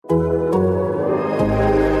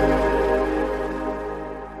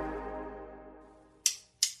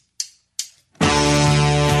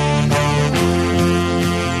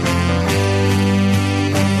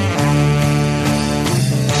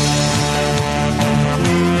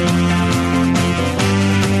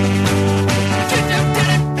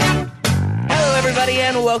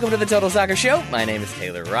welcome to the Total Soccer Show. My name is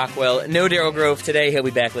Taylor Rockwell. No Daryl Grove today. He'll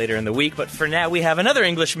be back later in the week. But for now, we have another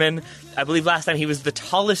Englishman. I believe last time he was the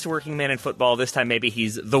tallest working man in football. This time, maybe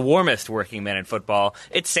he's the warmest working man in football.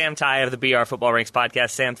 It's Sam Tighe of the BR Football Ranks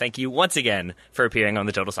podcast. Sam, thank you once again for appearing on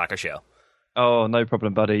the Total Soccer Show. Oh, no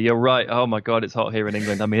problem, buddy. You're right. Oh, my God, it's hot here in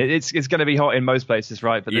England. I mean, it's going to be hot in most places,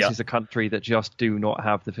 right? But this is a country that just do not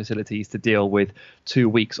have the facilities to deal with 2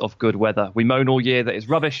 weeks of good weather. We moan all year that it's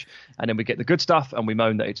rubbish, and then we get the good stuff, and we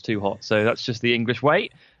moan that it's too hot. So that's just the English way.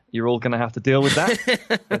 You're all going to have to deal with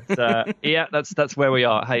that. But, that's where we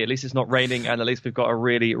are. Hey, at least it's not raining, and at least we've got a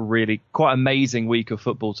really, really quite amazing week of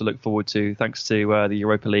football to look forward to, thanks to the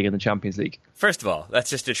Europa League and the Champions League. First of all, that's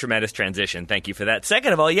just a tremendous transition. Thank you for that.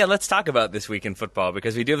 Second of all, let's talk about this week in football,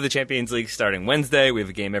 because we do have the Champions League starting Wednesday. We have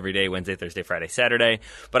a game every day, Wednesday, Thursday, Friday, Saturday.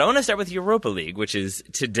 But I want to start with Europa League, which is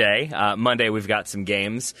today. Monday, we've got some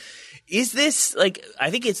games. Is this, I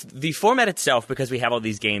think it's the format itself, because we have all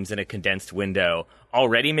these games in a condensed window,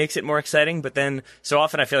 already makes it more exciting, but then so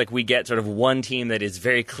often I feel like we get sort of one team that is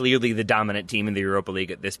very clearly the dominant team in the Europa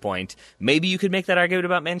League at this point. Maybe you could make that argument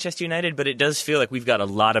about Manchester United, but it does feel like we've got a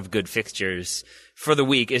lot of good fixtures for the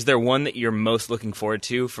week. Is there one that you're most looking forward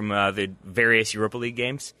to from the various Europa League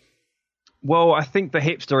games? Well, I think the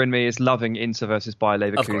hipster in me is loving Inter versus Bayer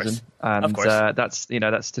Leverkusen, of course.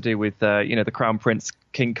 That's to do with the Crown Prince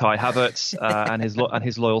King Kai Havertz and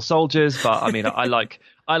his loyal soldiers. But I mean,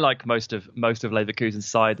 I like most of Leverkusen's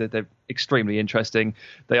side. They're extremely interesting.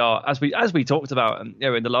 They are, as we talked about,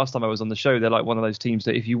 in the last time I was on the show, they're like one of those teams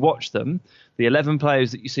that if you watch them, the 11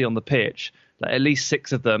 players that you see on the pitch, at least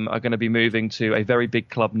 6 of them are going to be moving to a very big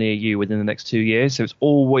club near you within the next 2 years. So it's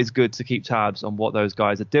always good to keep tabs on what those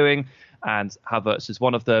guys are doing. And Havertz is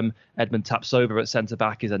one of them. Edmund Tapsoba at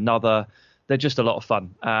centre-back is another. They're just a lot of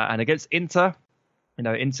fun. And against Inter,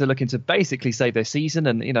 Inter looking to basically save their season.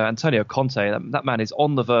 And, Antonio Conte, that man is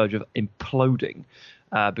on the verge of imploding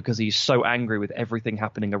because he's so angry with everything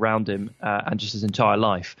happening around him and just his entire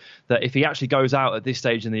life, that if he actually goes out at this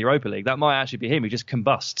stage in the Europa League, that might actually be him. He just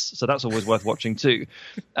combusts. So that's always worth watching too.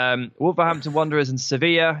 Wolverhampton Wanderers and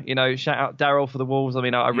Sevilla, shout out Daryl for the Wolves. I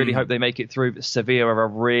mean, I really hope they make it through. But Sevilla are a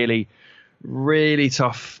really, really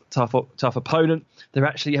tough opponent. They're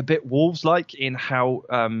actually a bit Wolves-like in how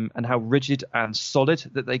rigid and solid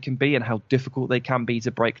that they can be, and how difficult they can be to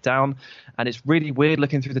break down. And it's really weird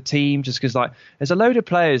looking through the team, just because there's a load of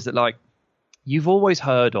players that you've always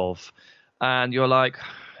heard of, and you're like,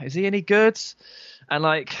 is he any good?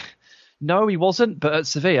 And no, he wasn't, but at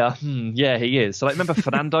Sevilla, yeah, he is. So remember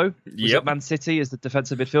Fernando was at Man City as the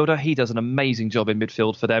defensive midfielder. He does an amazing job in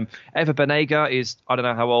midfield for them. Ever Banega is, I don't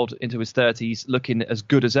know how old, into his 30s, looking as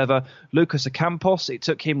good as ever. Lucas Ocampos, it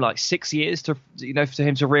took him 6 years for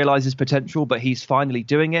him to realise his potential, but he's finally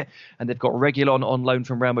doing it. And they've got Reguilon on loan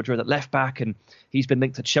from Real Madrid at left back, and he's been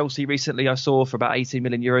linked to Chelsea recently, I saw, for about 18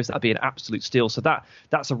 million euros. That'd be an absolute steal. So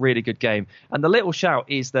that's a really good game. And the little shout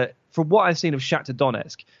is that from what I've seen of Shakhtar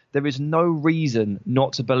Donetsk, there is no reason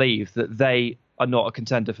not to believe that they are not a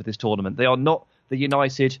contender for this tournament. They are not the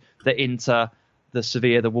United, the Inter, the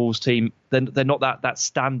Sevilla, the Wolves team. They're not that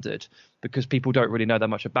standard, because people don't really know that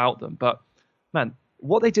much about them. But, man,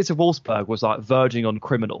 what they did to Wolfsburg was verging on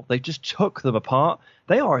criminal. They just took them apart.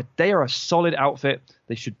 They are a solid outfit.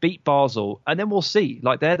 They should beat Basel, and then we'll see.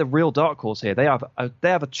 They're the real dark horse here. They have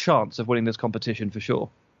a chance of winning this competition for sure.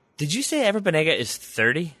 Did you say Ever Banega is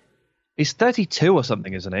 30? He's 32 or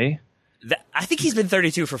something, isn't he? I think he's been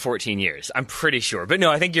 32 for 14 years. I'm pretty sure. But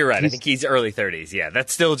no, I think you're right. I think he's early 30s. Yeah,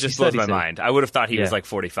 that still just blows my mind. I would have thought he was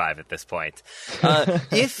 45 at this point.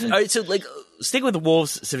 Stick with the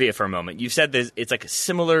Wolves Sevilla for a moment. You've said it's a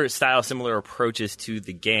similar style, similar approaches to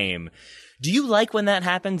the game. Do you like when that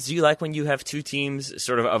happens? Do you like when you have two teams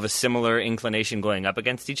sort of a similar inclination going up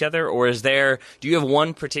against each other? Or do you have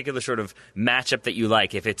one particular sort of matchup that you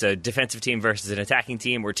like? If it's a defensive team versus an attacking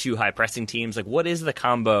team, or two high pressing teams, what is the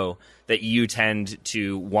combo that you tend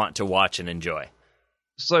to want to watch and enjoy?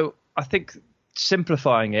 So I think,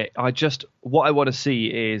 simplifying it, what I want to see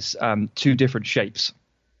is two different shapes.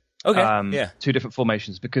 Okay. Two different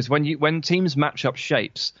formations, because when teams match up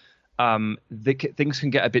shapes, things can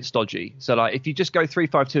get a bit stodgy. So if you just go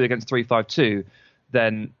 3-5-2 against 3-5-2,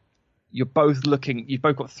 then you've both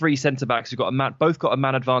got 3 centre backs. You've both got a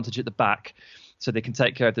man advantage at the back, so they can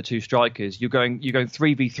take care of the 2 strikers. You're going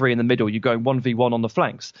 3v3 in the middle. You're going 1v1 on the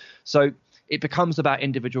flanks. So it becomes about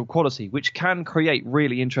individual quality, which can create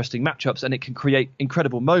really interesting matchups, and it can create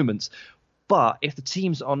incredible moments. But if the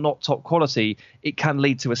teams are not top quality, it can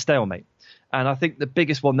lead to a stalemate. And I think the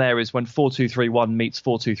biggest one there is when 4-2-3-1 meets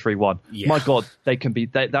 4-2-3-1. Yeah. My God, that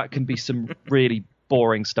can be some really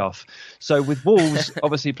boring stuff. So with Wolves,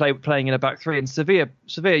 obviously playing in a back three, and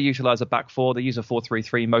Sevilla utilise a back four. They use a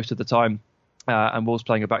 4-3-3 most of the time, and Wolves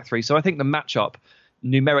playing a back three. So I think the matchup,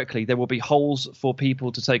 numerically, there will be holes for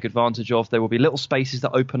people to take advantage of. There will be little spaces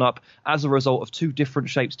that open up as a result of two different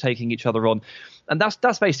shapes taking each other on, and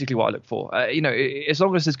that's basically what I look for. As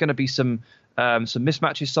long as there's going to be some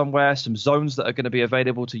mismatches somewhere, some zones that are going to be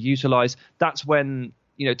available to utilise, that's when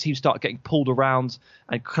teams start getting pulled around,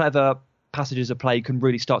 and clever passages of play can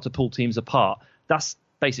really start to pull teams apart. That's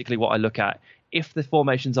basically what I look at. If the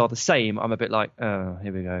formations are the same, I'm a bit like, oh,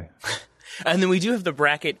 here we go. And then we do have the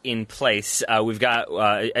bracket in place. We've got,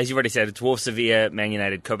 as you've already said, it's Wolves, Sevilla, Man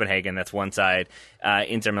United, Copenhagen. That's one side.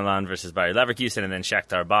 Inter Milan versus Bayer Leverkusen, and then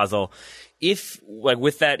Shakhtar Basel. If,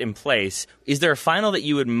 with that in place, is there a final that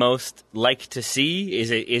you would most like to see?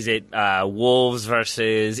 Is it Wolves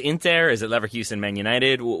versus Inter? Is it Leverkusen, Man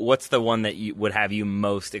United? What's the one that would have you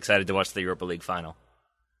most excited to watch the Europa League final?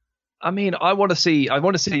 I mean, I want to see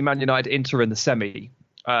Man United Inter in the semi.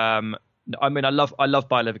 I love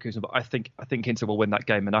Bayer Leverkusen, but I think Inter will win that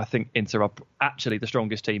game, and I think Inter are actually the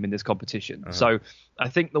strongest team in this competition. Uh-huh. So I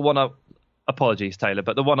think apologies, Taylor,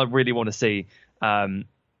 but the one I really want to see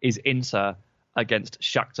is Inter against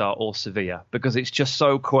Shakhtar or Sevilla, because it's just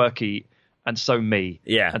so quirky and so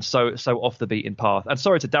and so off the beaten path. And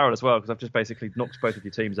sorry to Darren as well, because I've just basically knocked both of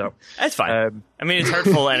your teams out. That's fine. It's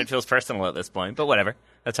hurtful and it feels personal at this point, but whatever.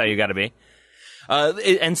 That's how you got to be.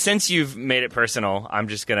 And since you've made it personal, I'm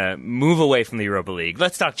just going to move away from the Europa League.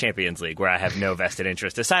 Let's talk Champions League, where I have no vested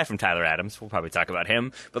interest, aside from Tyler Adams. We'll probably talk about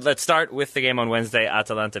him. But let's start with the game on Wednesday,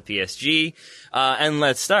 Atalanta-PSG. And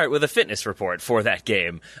let's start with a fitness report for that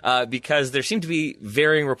game, because there seem to be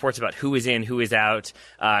varying reports about who is in, who is out,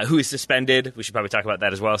 who is suspended. We should probably talk about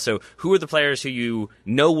that as well. So who are the players who you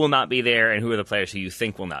know will not be there, and who are the players who you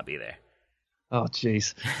think will not be there? Oh,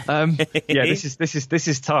 jeez. This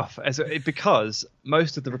is tough, because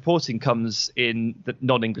most of the reporting comes in the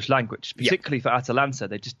non-English language, particularly for Atalanta.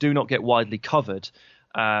 They just do not get widely covered.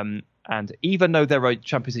 And even though they're a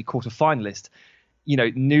Champions League quarter-finalist,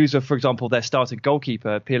 news of, for example, their starting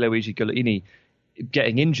goalkeeper, Pierluigi Golini,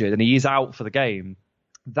 getting injured, and he is out for the game,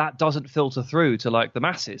 that doesn't filter through to the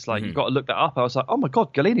masses. You've got to look that up. I was like, oh my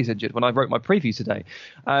God, Golini's injured when I wrote my preview today.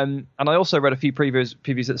 And I also read a few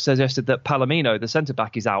previews that suggested that Palomino, the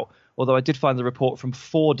centre-back, is out. Although I did find the report from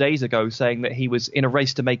 4 days ago saying that he was in a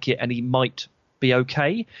race to make it and he might be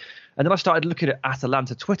okay. And then I started looking at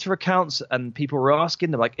Atalanta Twitter accounts, and people were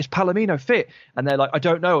asking, they're like, is Palomino fit? And they're like, I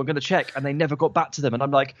don't know, I'm going to check. And they never got back to them. And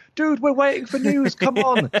I'm like, dude, we're waiting for news. Come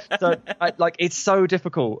on. So it's so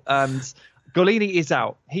difficult. And Golini is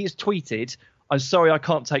out. He's tweeted, I'm sorry, I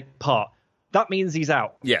can't take part. That means he's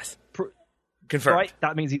out. Yes. Confirmed. Right?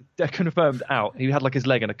 That means he's confirmed out. He had his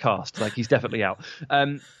leg in a cast. He's definitely out.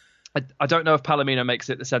 I don't know if Palomino makes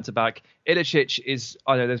it the centre-back. Ilicic is,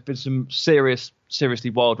 I know there's been some seriously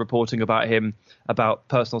wild reporting about him, about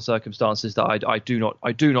personal circumstances that I do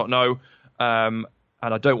not know. And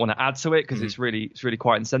I don't want to add to it because it's really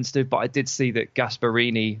quite insensitive. But I did see that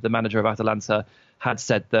Gasperini, the manager of Atalanta, had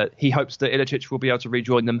said that he hopes that Ilicic will be able to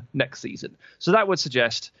rejoin them next season. So that would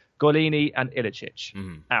suggest Golini and Ilicic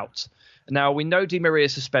out. Now, we know Di Maria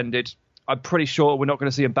is suspended. I'm pretty sure we're not going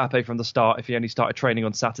to see Mbappe from the start if he only started training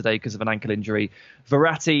on Saturday because of an ankle injury.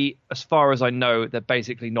 Verratti, as far as I know, they're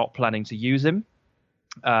basically not planning to use him.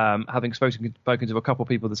 Having spoken to a couple of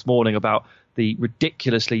people this morning about the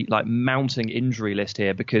ridiculously mounting injury list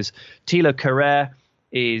here, because Thilo Kehrer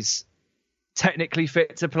is technically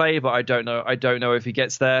fit to play, but I don't know if he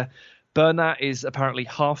gets there. Bernat is apparently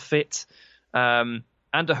half fit.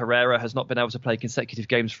 Ander Herrera has not been able to play consecutive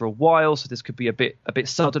games for a while, so this could be a bit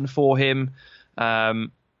sudden for him.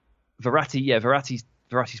 Verratti's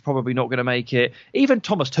probably not going to make it. Even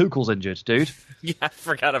Thomas Tuchel's injured, dude. Yeah, I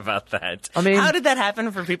forgot about that. I mean, how did that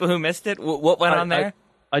happen for people who missed it? What went on there?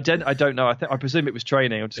 I don't know. I presume it was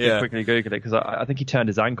training. I'm just going to quickly Google it because I think he turned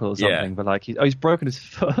his ankle or something. Yeah. But he's broken his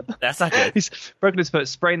foot. That's not good. He's broken his foot,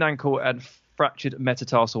 sprained ankle, and fractured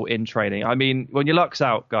metatarsal in training. I mean, when your luck's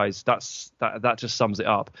out, guys, that just sums it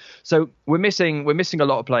up. So we're missing a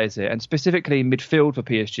lot of players here, and specifically midfield for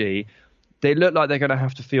PSG. They look like they're going to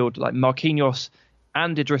have to field Marquinhos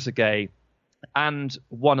and Idrissa Gueye and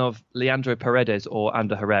one of Leandro Paredes or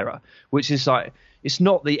Ander Herrera, which is it's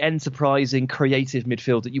not the enterprising, creative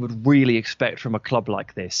midfield that you would really expect from a club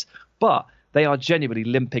like this. But they are genuinely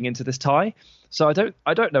limping into this tie. So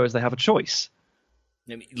I don't know as they have a choice.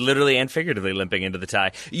 I mean, literally and figuratively limping into the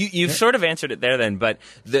tie. You've sort of answered it there then, but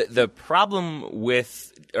the problem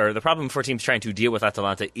for teams trying to deal with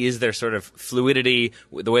Atalanta is their sort of fluidity,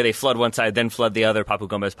 the way they flood one side, then flood the other. Papu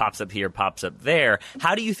Gomez pops up here, pops up there.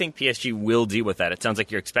 How do you think PSG will deal with that? It sounds like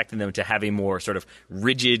you're expecting them to have a more sort of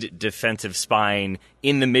rigid defensive spine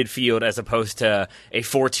in the midfield as opposed to a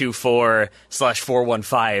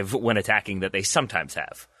 4-2-4/4-1-5 when attacking that they sometimes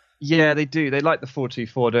have. Yeah, they do. They like the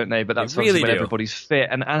 4-2-4, don't they? But that's really when everybody's fit.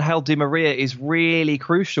 And Angel Di Maria is really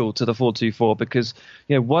crucial to the 4-2-4 because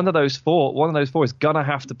one of those four is gonna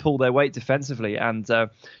have to pull their weight defensively. And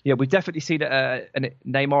we've definitely seen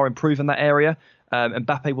Neymar improve in that area.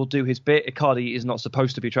 Mbappe will do his bit. Icardi is not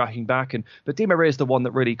supposed to be tracking back, but Di Maria is the one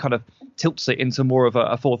that really kind of tilts it into more of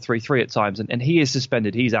a 4-3-3 at times. And he is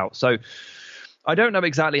suspended. He's out. So I don't know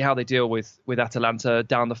exactly how they deal with Atalanta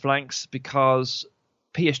down the flanks because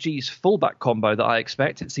PSG's fullback combo that I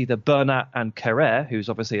expect, it's either Bernat and Kerrer, who's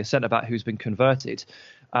obviously a centre-back who's been converted,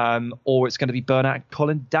 or it's going to be Bernat and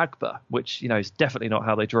Colin Dagba, which is definitely not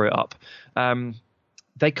how they drew it up.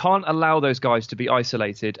 They can't allow those guys to be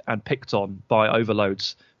isolated and picked on by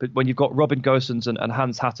overloads. But when you've got Robin Gosens and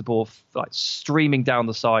Hans Hatterborn streaming down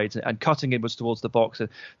the sides and cutting inwards towards the box, and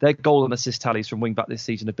their goal and assist tallies from wing back this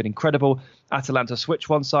season have been incredible. Atalanta switch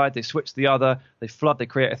one side, they switch the other, they flood, they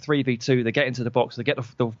create a 3v2, they get into the box, they get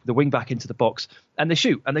the wing back into the box, and they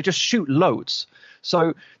shoot, and they just shoot loads.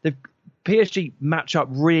 So the PSG match up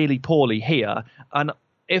really poorly here, and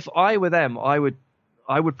if I were them, I would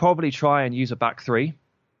probably try and use a back three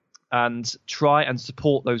and try and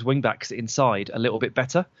support those wing-backs inside a little bit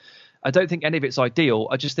better. I don't think any of it's ideal.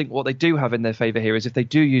 I just think what they do have in their favour here is if they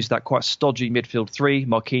do use that quite stodgy midfield three,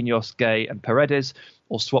 Marquinhos, Gay and Paredes,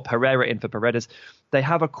 or swap Herrera in for Paredes, they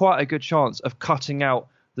have quite a good chance of cutting out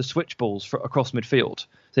the switch balls across midfield.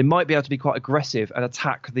 They might be able to be quite aggressive and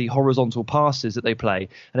attack the horizontal passes that they play.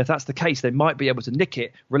 And if that's the case, they might be able to nick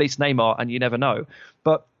it, release Neymar, and you never know.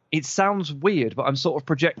 But it sounds weird, but I'm sort of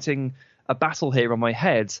projecting a battle here on my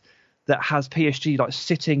head that has PSG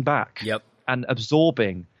sitting back and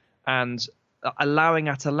absorbing and allowing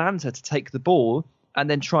Atalanta to take the ball and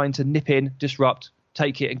then trying to nip in, disrupt,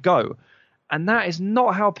 take it and go. And that is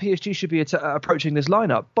not how PSG should be approaching this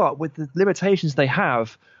lineup. But with the limitations they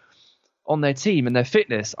have on their team and their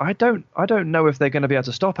fitness, I don't know if they're going to be able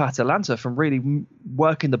to stop Atalanta from really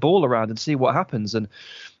working the ball around and see what happens. And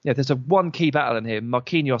there's one key battle in here,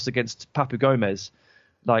 Marquinhos against Papu Gomez.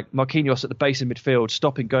 Marquinhos at the base of midfield,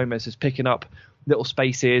 stopping Gomez, is picking up little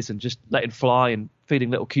spaces and just letting fly and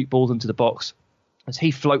feeding little cute balls into the box. As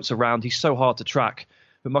he floats around, he's so hard to track.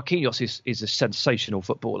 But Marquinhos is a sensational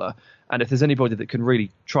footballer. And if there's anybody that can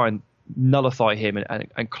really try and nullify him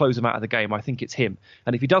and close him out of the game, I think it's him.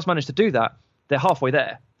 And if he does manage to do that, they're halfway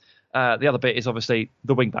there. The other bit is obviously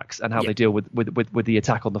the wing-backs and how they deal with the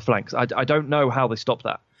attack on the flanks. I don't know how they stop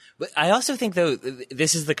that. But I also think, though,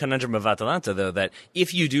 this is the conundrum of Atalanta, though, that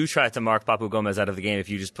if you do try to mark Papu Gomez out of the game, if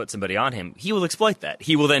you just put somebody on him, he will exploit that.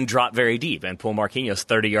 He will then drop very deep and pull Marquinhos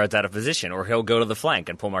 30 yards out of position, or he'll go to the flank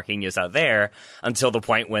and pull Marquinhos out there until the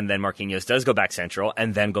point when then Marquinhos does go back central,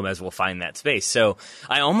 and then Gomez will find that space. So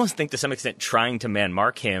I almost think, to some extent, trying to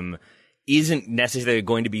man-mark him isn't necessarily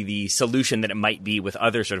going to be the solution that it might be with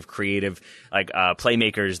other sort of creative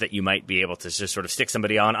playmakers that you might be able to just sort of stick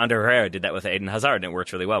somebody on. Ander Herrera did that with Eden Hazard, and it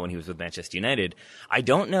worked really well when he was with Manchester United. I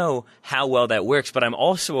don't know how well that works, but I'm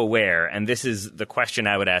also aware, and this is the question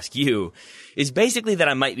I would ask you, is basically that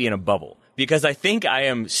I might be in a bubble. Because I think I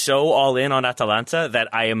am so all in on Atalanta that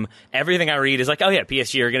everything I read is like, oh yeah,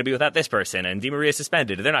 PSG are going to be without this person and Di Maria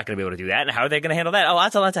suspended. They're not going to be able to do that. And how are they going to handle that? Oh,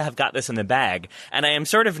 Atalanta have got this in the bag. And I am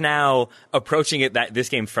sort of now approaching this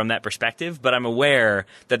game from that perspective, but I'm aware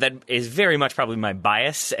that is very much probably my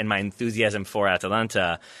bias and my enthusiasm for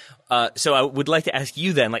Atalanta. So I would like to ask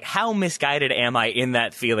you then, how misguided am I in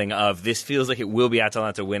that feeling of this feels like it will be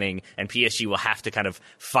Atalanta winning and PSG will have to kind of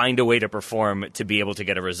find a way to perform to be able to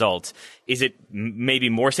get a result? Is it maybe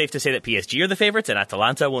more safe to say that PSG are the favorites and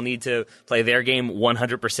Atalanta will need to play their game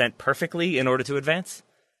 100% perfectly in order to advance?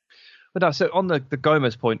 But no, so on the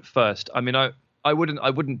Gomez point first, I mean, I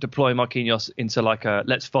wouldn't deploy Marquinhos into a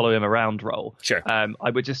let's follow him around role. Sure. I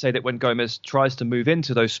would just say that when Gomez tries to move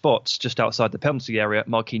into those spots just outside the penalty area,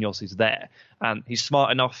 Marquinhos is there. And he's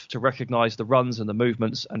smart enough to recognise the runs and the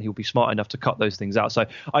movements, and he'll be smart enough to cut those things out. So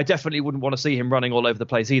I definitely wouldn't want to see him running all over the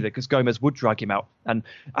place either, because Gomez would drag him out. And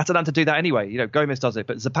Atalanta do that anyway. Gomez does it,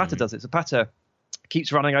 but Zapata does it. Zapata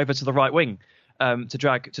keeps running over to the right wing. To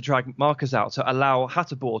drag Marcus out, to allow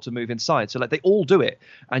Hatterborn to move inside. So they all do it,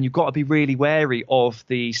 and you've got to be really wary of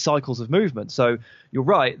the cycles of movement. So you're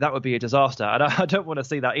right, that would be a disaster, and I don't want to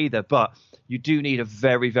see that either. But you do need a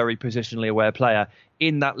very, very positionally aware player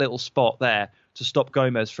in that little spot there to stop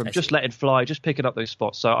Gomez from just letting fly, just picking up those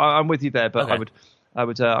spots. So I'm with you there, but okay. I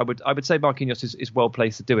would say Marquinhos is well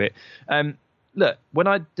placed to do it. Look, when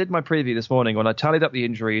I did my preview this morning, when I tallied up the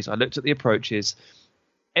injuries, I looked at the approaches,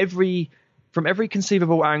 from every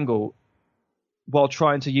conceivable angle, while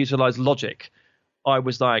trying to utilize logic, I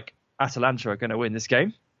was like, Atalanta are going to win this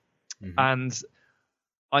game. Mm-hmm. And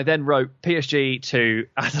I then wrote PSG 2,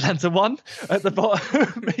 Atalanta 1 at the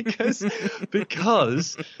bottom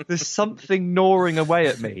because there's something gnawing away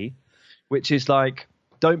at me, which is like,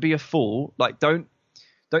 don't be a fool. Like, don't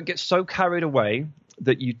get so carried away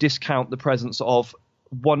that you discount the presence of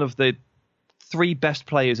one of the 3 best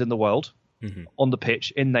players in the world on the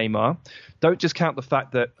pitch in Neymar. Don't just count the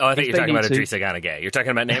fact that... Oh, I think you're talking about Idrissa Gana Gueye. You're talking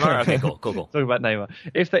about Neymar? Okay, cool. Talking about Neymar.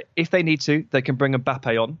 If they need to, they can bring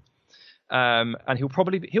Mbappe on. And he'll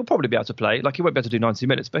probably be able to play. Like, he won't be able to do 90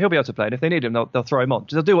 minutes, but he'll be able to play. And if they need him, they'll throw him on.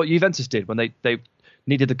 They'll do what Juventus did when they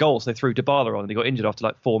needed the goals. They threw Dybala on and he got injured after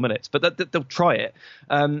like 4 minutes. But they'll try it.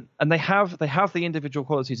 And they have the individual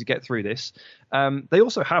quality to get through this. They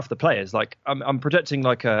also have the players. Like, I'm projecting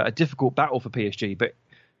like a difficult battle for PSG, but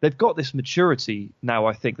they've got this maturity now,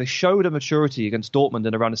 I think. They showed a maturity against Dortmund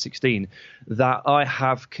in a round of 16 that I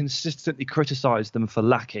have consistently criticised them for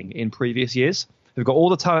lacking in previous years. They've got all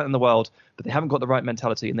the talent in the world, but they haven't got the right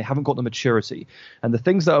mentality and they haven't got the maturity. And the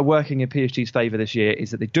things that are working in PSG's favour this year is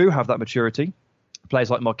that they do have that maturity. Players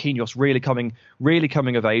like Marquinhos really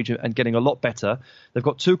coming of age and getting a lot better. They've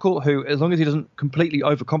got Tuchel, who, as long as he doesn't completely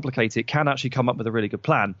overcomplicate it, can actually come up with a really good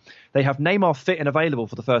plan. They have Neymar fit and available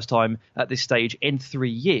for the first time at this stage in 3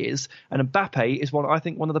 years. And Mbappe is one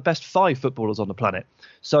of the best 5 footballers on the planet.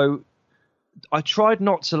 So I tried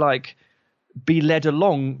not to be led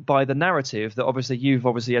along by the narrative that you've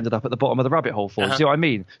ended up at the bottom of the rabbit hole for. See what I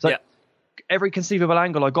mean? So every conceivable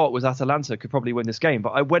angle I got was Atalanta could probably win this game, but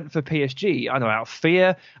I went for PSG. I don't know, out of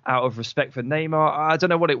fear, out of respect for Neymar. I don't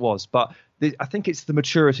know what it was, but I think it's the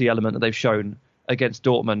maturity element that they've shown against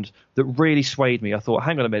Dortmund that really swayed me. I thought,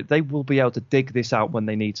 hang on a minute, they will be able to dig this out when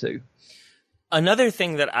they need to. Another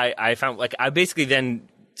thing that I found, I basically then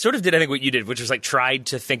sort of did, I think, what you did, which was tried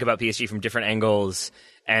to think about PSG from different angles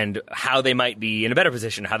and how they might be in a better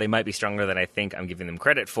position, how they might be stronger than I think I'm giving them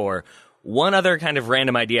credit for. One other kind of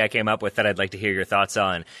random idea I came up with that I'd like to hear your thoughts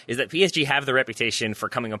on is that PSG have the reputation for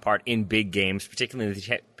coming apart in big games, particularly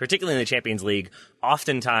in the Champions League.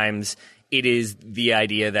 Oftentimes, it is the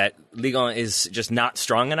idea that Ligue 1 is just not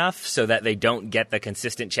strong enough so that they don't get the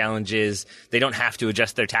consistent challenges. They don't have to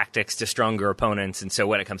adjust their tactics to stronger opponents. And so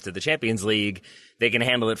when it comes to the Champions League, they can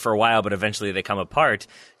handle it for a while, but eventually they come apart.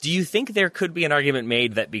 Do you think there could be an argument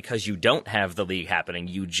made that because you don't have the league happening,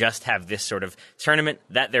 you just have this sort of tournament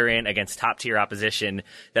that they're in against top-tier opposition,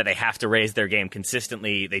 that they have to raise their game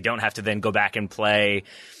consistently? They don't have to then go back and play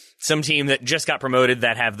some team that just got promoted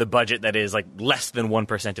that have the budget that is less than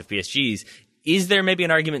 1% of PSG's. Is there maybe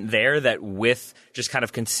an argument there that with just kind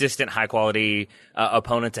of consistent high-quality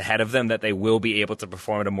opponents ahead of them that they will be able to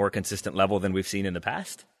perform at a more consistent level than we've seen in the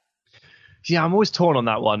past? Yeah, I'm always torn on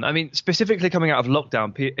that one. I mean, specifically coming out of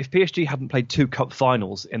lockdown, if PSG hadn't played 2 cup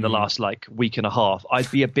finals in the last week and a half, I'd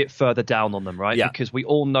be a bit further down on them, right? Yeah. Because we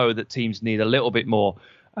all know that teams need a little bit more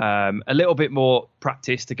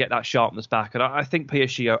practice to get that sharpness back, and I think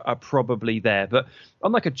PSG are probably there. But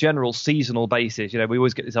on a general seasonal basis, we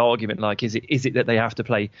always get this argument is it that they have to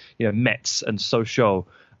play Metz and Sochaux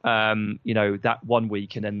that 1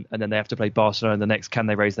 week and then they have to play Barcelona and the next? Can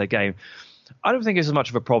they raise their game? I don't think it's as much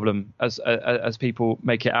of a problem as people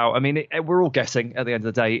make it out. I mean, we're all guessing at the end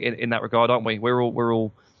of the day in that regard, aren't we? We're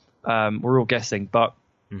all guessing, but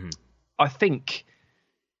I think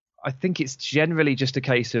it's generally just a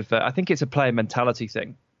case of I think it's a player mentality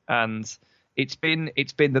thing, and it's been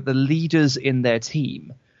that the leaders in their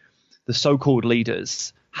team, the so-called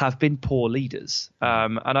leaders, have been poor leaders,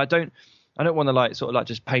 and I don't want to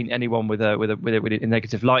just paint anyone with a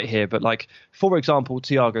negative light here, but for example,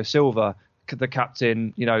 Thiago Silva, the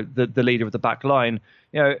captain, the leader of the back line,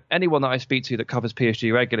 anyone that I speak to that covers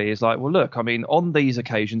PSG regularly is well, look, I mean, on these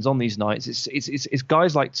occasions, on these nights, it's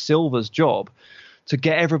guys like Silva's job to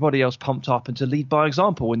get everybody else pumped up and to lead by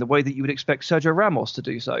example in the way that you would expect Sergio Ramos to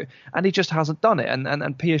do so. And he just hasn't done it. And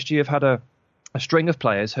PSG have had a string of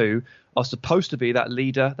players who are supposed to be that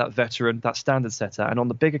leader, that veteran, that standard setter. And on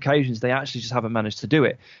the big occasions, they actually just haven't managed to do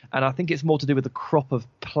it. And I think it's more to do with the crop of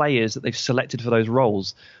players that they've selected for those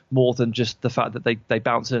roles, more than just the fact that they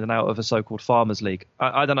bounce in and out of a so-called Farmers League.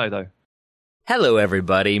 I don't know, though. Hello,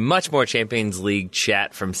 everybody. Much more Champions League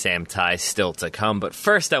chat from Sam Tighe still to come. But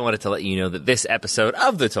first, I wanted to let you know that this episode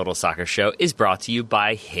of the Total Soccer Show is brought to you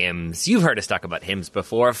by Hims. You've heard us talk about Hims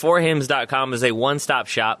before. ForHims.com is a one-stop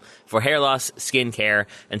shop for hair loss, skin care,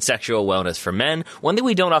 and sexual wellness for men. One thing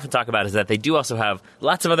we don't often talk about is that they do also have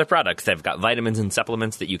lots of other products. They've got vitamins and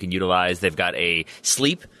supplements that you can utilize. They've got a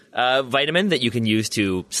sleep vitamin that you can use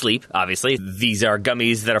to sleep, obviously. These are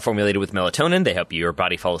gummies that are formulated with melatonin. They help your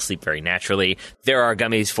body fall asleep very naturally. There are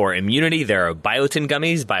gummies for immunity. There are biotin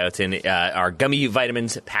gummies. Biotin are gummy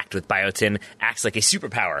vitamins packed with biotin. Acts like a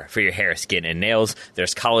superpower for your hair, skin, and nails.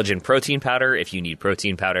 There's collagen protein powder if you need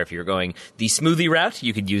protein powder. If you're going the smoothie route,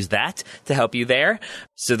 you could use that to help you there.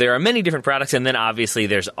 So there are many different products. And then obviously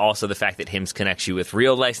there's also the fact that Hims connects you with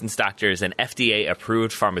real licensed doctors and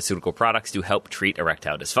FDA-approved pharmaceutical products to help treat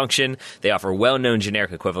erectile dysfunction. They offer well-known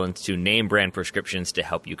generic equivalents to name brand prescriptions to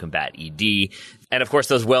help you combat ED. And of course,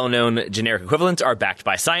 those well-known generic equivalents are backed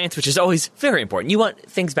by science, which is always very important. You want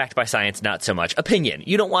things backed by science, not so much opinion.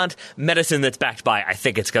 You don't want medicine that's backed by, I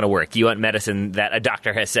think it's going to work. You want medicine that a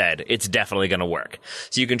doctor has said, it's definitely going to work.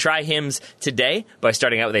 So you can try Hims today by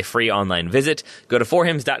starting out with a free online visit. Go to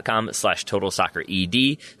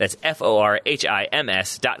forhims.com/totalsoccered. That's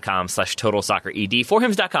FORHIMS.com/totalsoccered.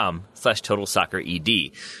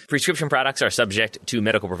 Forhims.com/totalsoccered. Prescription products are subject to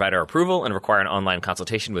medical provider approval and require an online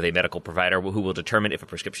consultation with a medical provider who will determine if a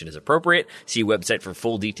prescription is appropriate. See website for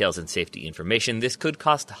full details and safety information. This could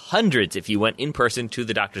cost hundreds if you went in person to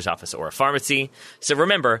the doctor's office or a pharmacy. So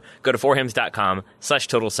remember, go to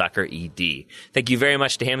forhims.com/totalsoccered. Thank you very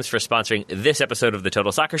much to Hims for sponsoring this episode of the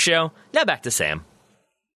Total Soccer Show. Now back to Sam.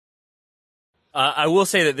 I will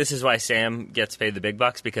say that this is why Sam gets paid the big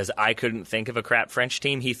bucks, because I couldn't think of a crap French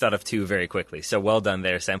team. He thought of two very quickly. So well done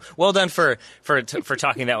there, Sam. Well done for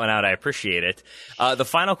talking that one out. I appreciate it. The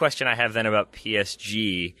final question I have then about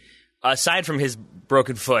PSG, aside from his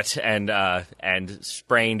broken foot and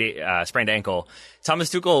sprained ankle, Thomas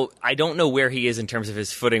Tuchel, I don't know where he is in terms of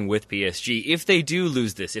his footing with PSG. If they do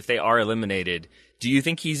lose this, if they are eliminated, do you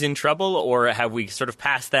think he's in trouble, or have we sort of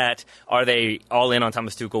passed that? Are they all in on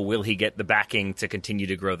Thomas Tuchel? Will he get the backing to continue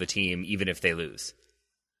to grow the team even if they lose?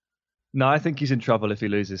 No, I think he's in trouble if he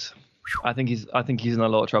loses. I think he's in a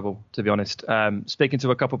lot of trouble, to be honest. Speaking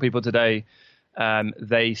to a couple of people today,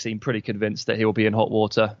 they seem pretty convinced that he will be in hot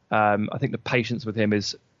water. I think the patience with him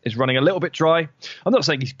is running a little bit dry. I'm not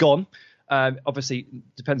saying he's gone. Obviously,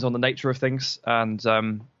 depends on the nature of things, and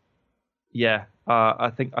I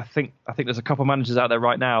think there's a couple of managers out there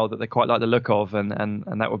right now that they quite like the look of, and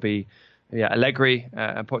that would be Allegri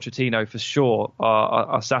and Pochettino for sure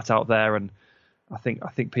are sat out there, and I think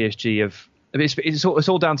PSG have. It's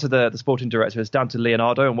all down to the sporting director. It's down to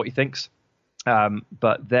Leonardo and what he thinks.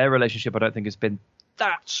 But their relationship, I don't think, has been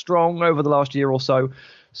that strong over the last year or so.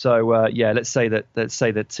 So let's say that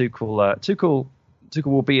Tuchel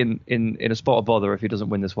will be in a spot of bother if he doesn't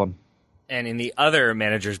win this one. And in the other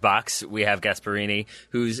manager's box, we have Gasperini,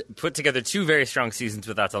 who's put together two very strong seasons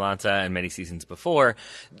with Atalanta and many seasons before.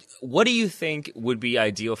 What do you think would be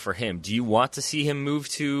ideal for him? Do you want to see him move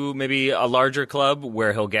to maybe a larger club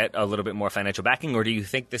where he'll get a little bit more financial backing? Or do you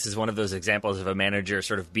think this is one of those examples of a manager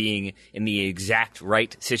sort of being in the exact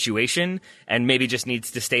right situation and maybe just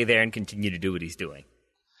needs to stay there and continue to do what he's doing?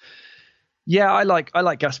 Yeah, I like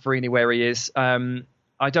Gasperini where he is.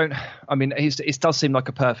 It does seem like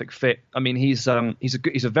a perfect fit. I mean, he's a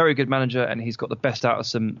very good manager, and he's got the best out of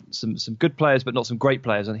some good players, but not some great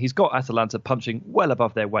players. And he's got Atalanta punching well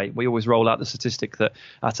above their weight. We always roll out the statistic that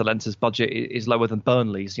Atalanta's budget is lower than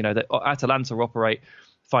Burnley's. You know, that Atalanta operate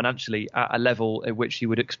financially at a level at which you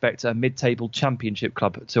would expect a mid-table championship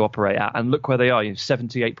club to operate at. And look where they are,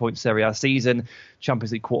 78 points Serie A season,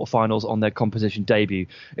 Champions League quarterfinals on their competition debut.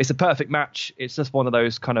 It's a perfect match. It's just one of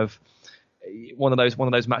those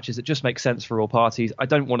matches that just makes sense for all parties. I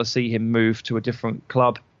don't want to see him move to a different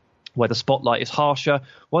club where the spotlight is harsher.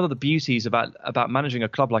 One of the beauties about managing a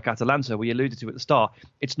club like Atalanta, we alluded to at the start,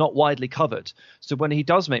 it's not widely covered. So when he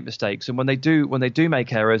does make mistakes, and when they do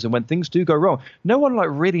make errors, and when things do go wrong, no one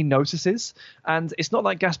really notices. And it's not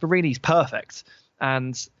like Gasperini's perfect.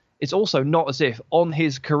 And it's also not as if on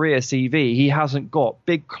his career CV he hasn't got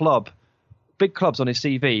big clubs on his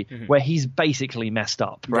CV where he's basically messed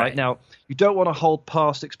up. Right now, you don't want to hold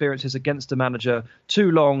past experiences against a manager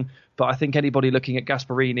too long, but I think anybody looking at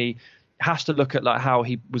Gasperini has to look at how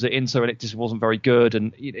he was at Inter and it just wasn't very good,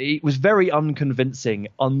 and it was very unconvincing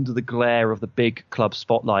under the glare of the big club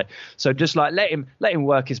spotlight. So just let him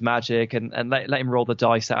work his magic and let him roll the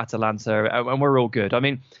dice at Atalanta, and we're all good. I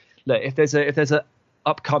mean, look, if there's a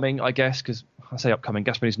upcoming, I guess, because I say upcoming,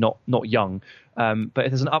 Gasperini's not young, but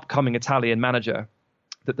if there's an upcoming Italian manager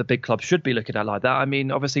that the big clubs should be looking at like that. I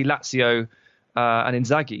mean, obviously Lazio and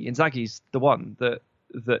Inzaghi. Inzaghi's the one that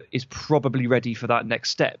is probably ready for that next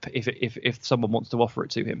step if someone wants to offer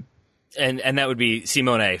it to him. And that would be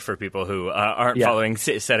Simone for people who aren't following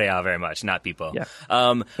Serie A very much, not people. Yeah.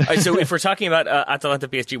 All right, so if we're talking about Atalanta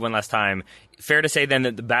PSG one last time, fair to say then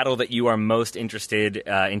that the battle that you are most interested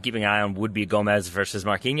in keeping an eye on would be Gomez versus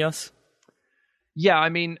Marquinhos? Yeah, I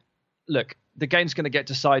mean, look, the game's going to get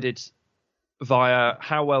decided via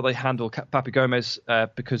how well they handle Papu Gomez,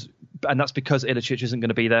 and that's because Ilicic isn't going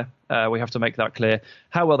to be there. We have to make that clear.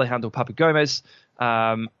 How well they handle Papu Gomez,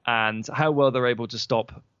 and how well they're able to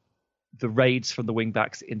stop the raids from the wing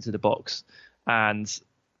backs into the box. And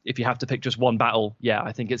if you have to pick just one battle,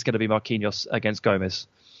 I think it's going to be Marquinhos against Gomez.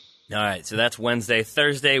 All right, so that's Wednesday.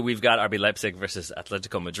 Thursday, we've got RB Leipzig versus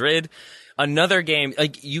Atletico Madrid. Another game,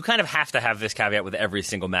 like, you kind of have to have this caveat with every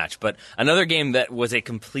single match, but another game that was a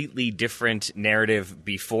completely different narrative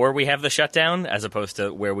before we have the shutdown as opposed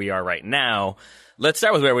to where we are right now. Let's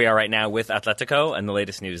start with where we are right now with Atletico and the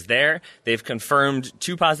latest news there. They've confirmed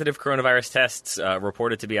 2 positive coronavirus tests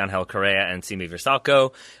reported to be Angel Correa and Simi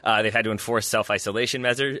Vrsaljko. They've had to enforce self-isolation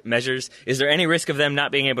measures. Is there any risk of them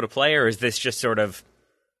not being able to play, or is this just sort of,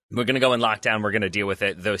 we're going to go in lockdown, we're going to deal with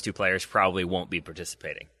it, those 2 players probably won't be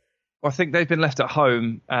participating? Well, I think they've been left at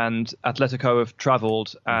home and Atletico have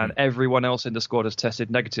travelled and everyone else in the squad has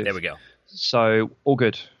tested negative. There we go. So, all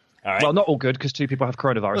good. All right. Well, not all good because 2 people have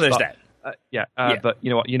coronavirus. Well, there's that. But you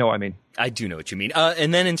know what I mean. I do know what you mean.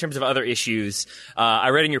 And then in terms of other issues, I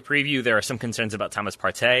read in your preview there are some concerns about Thomas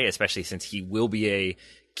Partey, especially since he will be a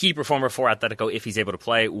key performer for Atletico if he's able to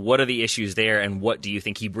play. What are the issues there, and what do you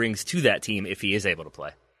think he brings to that team if he is able to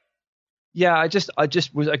play? Yeah, I just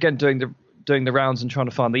was again doing the rounds and trying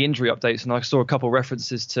to find the injury updates, and I saw a couple of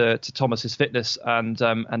references to Thomas's fitness and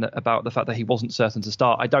about the fact that he wasn't certain to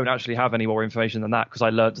start. I don't actually have any more information than that because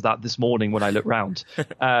I learned that this morning when I looked round.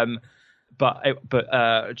 But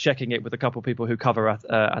checking it with a couple of people who cover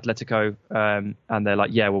Atletico, and they're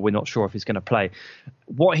like, we're not sure if he's going to play.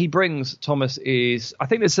 What he brings, Thomas, is, I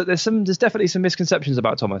think there's definitely some misconceptions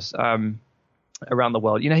about Thomas around the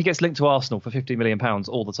world. You know, he gets linked to Arsenal for £50 million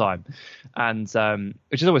all the time, and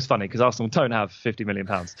which is always funny because Arsenal don't have £50 million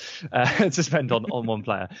to spend on one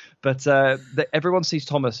player. But everyone sees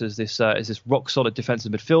Thomas as this rock solid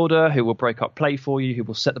defensive midfielder who will break up play for you, who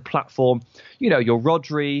will set the platform. You know, your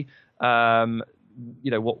Rodri. What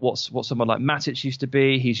someone like Matic used to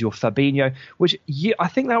be. He's your Fabinho, which I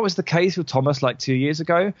think that was the case with Thomas like 2 years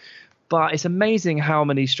ago. But it's amazing how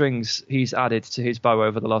many strings he's added to his bow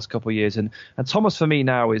over the last couple of years. And Thomas for me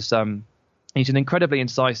now is he's an incredibly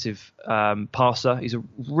incisive passer. He's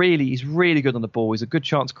really good on the ball. He's a good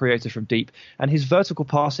chance creator from deep, and his vertical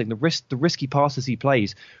passing, the risky passes he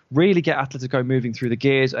plays, really get Atletico moving through the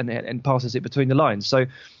gears and passes it between the lines. So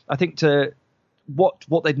I think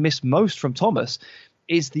what they'd missed most from Thomas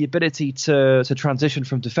is the ability to transition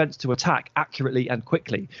from defence to attack accurately and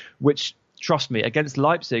quickly, which, trust me, against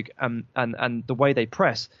Leipzig and the way they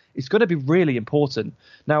press, is going to be really important.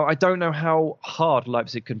 Now, I don't know how hard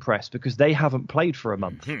Leipzig can press because they haven't played for a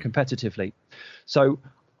month competitively. So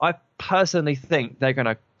I personally think they're going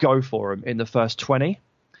to go for them in the first 20,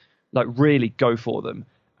 like really go for them.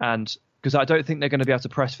 And because I don't think they're going to be able to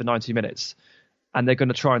press for 90 minutes. And they're going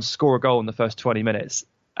to try and score a goal in the first 20 minutes,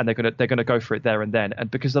 and they're going to go for it there and then.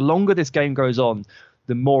 And because the longer this game goes on,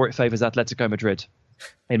 the more it favours Atletico Madrid,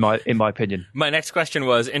 in my opinion. My next question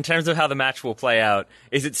was, in terms of how the match will play out,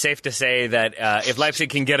 is it safe to say that if Leipzig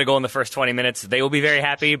can get a goal in the first 20 minutes, they will be very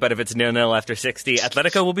happy, but if it's 0-0 after 60,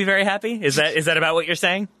 Atletico will be very happy? Is that about what you're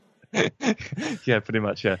saying? Yeah, pretty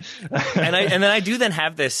much, yeah. and then I do then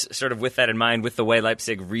have this sort of with that in mind, with the way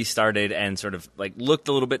Leipzig restarted and sort of like looked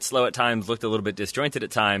a little bit slow at times, looked a little bit disjointed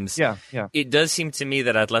at times. Yeah. It does seem to me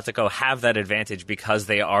that Atletico have that advantage because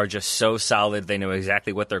they are just so solid. They know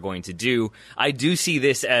exactly what they're going to do. I do see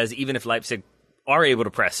this as, even if Leipzig are able to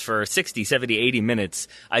press for 60, 70, 80 minutes,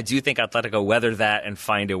 I do think Atletico weather that and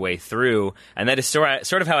find a way through. And that is sort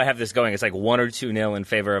of how I have this going. It's like 1 or 2-0 in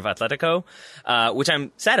favor of Atletico, which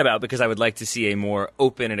I'm sad about because I would like to see a more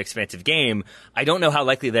open and expansive game. I don't know how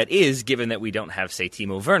likely that is, given that we don't have, say,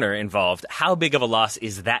 Timo Werner involved. How big of a loss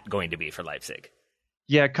is that going to be for Leipzig?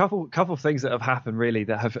 Yeah, a couple of things that have happened really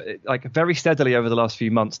that have, like, very steadily over the last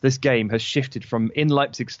few months. This game has shifted from in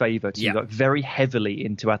Leipzig's favour to like, very heavily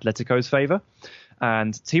into Atletico's favour.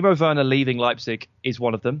 And Timo Werner leaving Leipzig is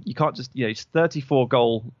one of them. You can't just, he's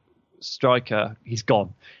 34-goal striker. He's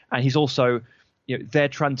gone. And he's also, their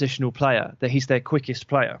transitional player. He's their quickest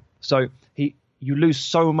player. So you lose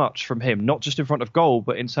so much from him, not just in front of goal,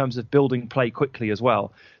 but in terms of building play quickly as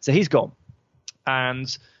well. So he's gone.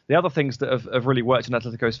 And the other things that have really worked in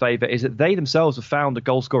Atletico's favour is that they themselves have found a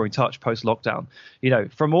goal-scoring touch post-lockdown.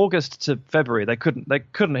 From August to February, they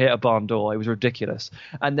couldn't hit a barn door. It was ridiculous.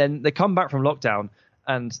 And then they come back from lockdown,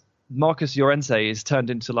 and Marcus Llorente is turned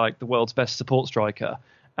into like the world's best support striker.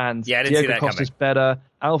 And Diego Costa's better,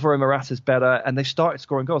 Alvaro Morata's better, and they started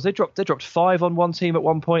scoring goals. They dropped 5 on one team at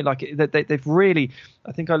one point. Like they've really,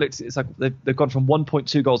 I think I looked. It's like they've gone from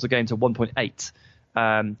 1.2 goals a game to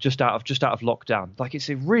 1.8, just out of lockdown. Like it's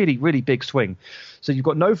a really, really big swing. So you've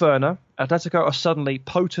got no Werner. Atletico are suddenly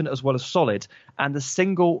potent as well as solid, and the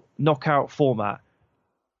single knockout format.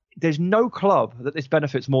 There's no club that this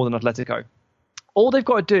benefits more than Atletico. All they've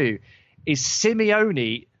got to do is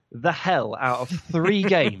Simeone the hell out of 3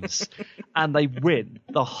 games and they win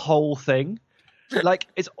the whole thing. Like,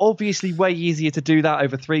 it's obviously way easier to do that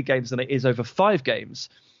over 3 games than it is over 5 games,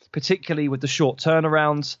 particularly with the short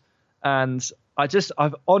turnarounds. And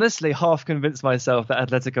I've honestly half convinced myself that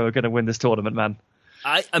Atletico are going to win this tournament, man.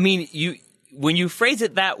 I mean, when you phrase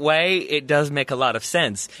it that way, it does make a lot of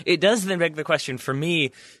sense. It does then beg the question for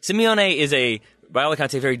me. Simeone is by all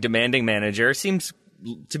accounts, a very demanding manager. Seems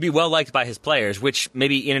to be well liked by his players, which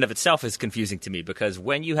maybe in and of itself is confusing to me, because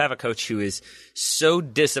when you have a coach who is so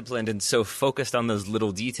disciplined and so focused on those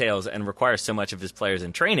little details and requires so much of his players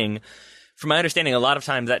in training, from my understanding, a lot of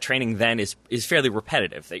times that training then is fairly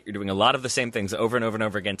repetitive, that you're doing a lot of the same things over and over and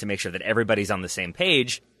over again to make sure that everybody's on the same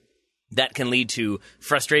page. That can lead to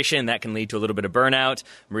frustration. That can lead to a little bit of burnout.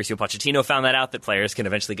 Mauricio Pochettino found that out, that players can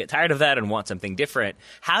eventually get tired of that and want something different.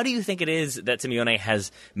 How do you think it is that Simeone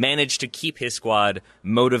has managed to keep his squad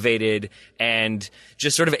motivated and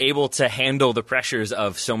just sort of able to handle the pressures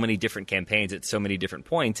of so many different campaigns at so many different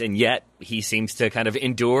points, and yet he seems to kind of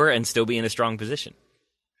endure and still be in a strong position?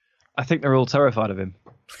 I think they're all terrified of him.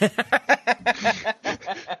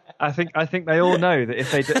 I think they all know that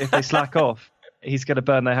if they slack off, he's going to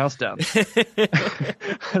burn their house down.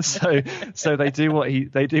 so they do what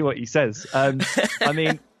he says. I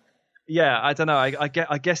mean, yeah, I don't know.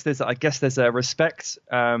 I guess there's a respect.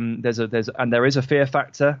 There is a fear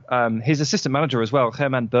factor. His assistant manager as well,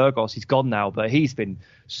 Germán Burgos, he's gone now, but he's been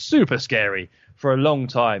super scary for a long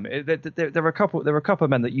time. There are a couple of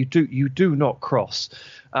men that you do not cross,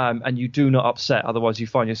 and you do not upset. Otherwise, you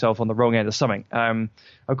find yourself on the wrong end of something.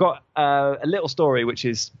 I've got a little story, which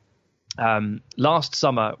is. Last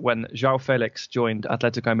summer, when João Felix joined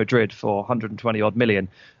Atletico Madrid for 120 odd million,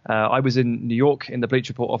 I was in New York in the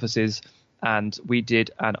Bleacher Report offices, and we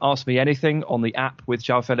did an Ask Me Anything on the app with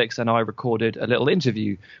João Felix, and I recorded a little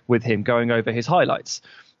interview with him going over his highlights.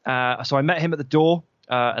 So I met him at the door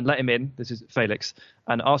and let him in. This is Felix,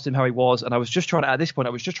 and asked him how he was. And I was just trying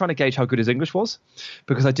to gauge how good his English was,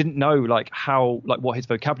 because I didn't know what his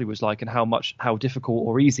vocabulary was like and how difficult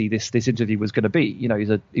or easy this interview was going to be. He was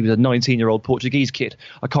a 19-year-old Portuguese kid.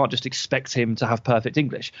 I can't just expect him to have perfect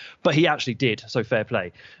English, but he actually did. So fair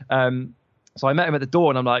play. So I met him at the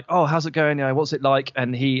door and I'm like, oh, how's it going? What's it like?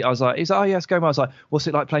 And he's like, oh, yeah, it's going well. I was like, what's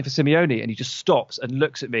it like playing for Simeone? And he just stops and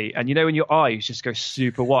looks at me. And when your eyes just go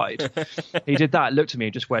super wide, he did that, looked at me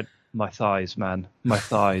and just went, my thighs, man, my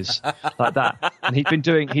thighs, like that. And he'd been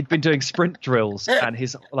doing sprint drills, and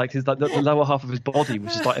the lower half of his body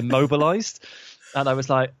was just like immobilized. And I was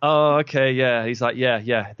like, oh, okay, yeah. He's like,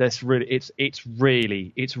 yeah. That's really, it's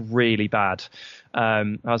really bad. I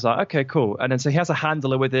was like, okay, cool. And then so he has a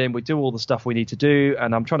handler with him. We do all the stuff we need to do,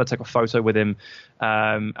 and I'm trying to take a photo with him,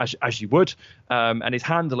 as you would. And his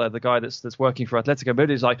handler, the guy that's working for Atletico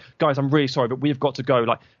Madrid, is like, guys, I'm really sorry, but we've got to go.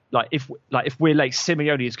 If we're late,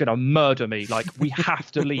 Simeone is going to murder me. Like, we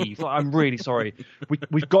have to leave. Like, I'm really sorry.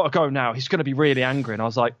 We've got to go now. He's going to be really angry. And I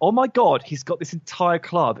was like, oh my God, he's got this entire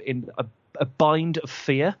club in a bind of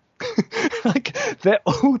fear. Like, they're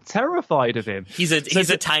all terrified of him. He's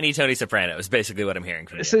a tiny Tony Soprano is basically what I'm hearing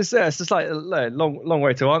from you. It's just like a long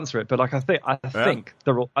way to answer it, but like I think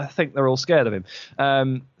they're all scared of him.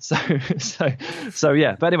 So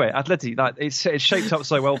yeah. But anyway, Atleti, like it's shaped up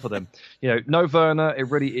so well for them. No Werner.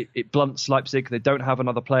 It blunts Leipzig. They don't have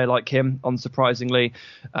another player like him, unsurprisingly.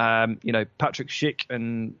 Patrick Schick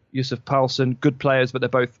and Yusuf Poulsen, good players, but they're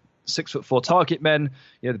both 6'4" target men.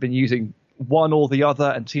 They've been using one or the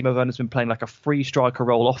other, and Timo Werner's been playing like a free striker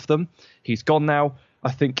role off them. He's gone now. I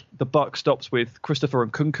think the buck stops with Christopher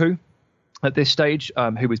Nkunku at this stage,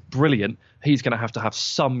 who is brilliant. He's going to have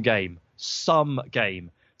some game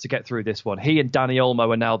to get through this one. He and Dani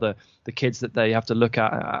Olmo are now the kids that they have to look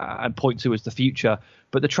at and point to as the future.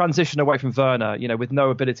 But the transition away from Werner, with no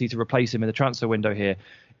ability to replace him in the transfer window here,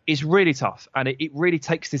 is really tough, and it really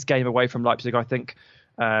takes this game away from Leipzig, I think.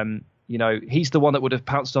 He's the one that would have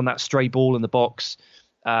pounced on that stray ball in the box.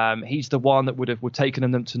 He's the one that would have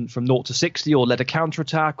taken them from 0 to 60 or led a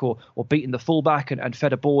counter-attack or beaten the fullback and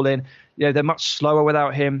fed a ball in. They're much slower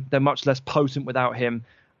without him. They're much less potent without him.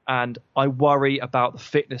 And I worry about the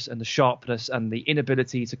fitness and the sharpness and the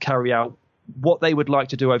inability to carry out what they would like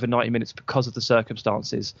to do over 90 minutes because of the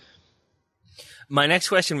circumstances. My next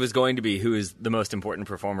question was going to be, who is the most important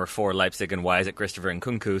performer for Leipzig and why is it Christopher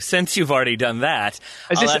Nkunku? Since you've already done that,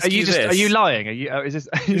 are you lying?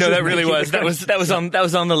 No, that really was. That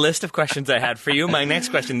was on the list of questions I had for you. My next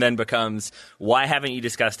question then becomes, why haven't you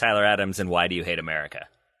discussed Tyler Adams and why do you hate America?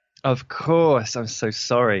 Of course. I'm so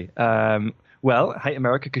sorry. Well, I hate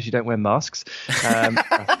America because you don't wear masks.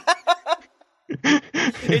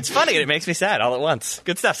 It's funny and it makes me sad all at once.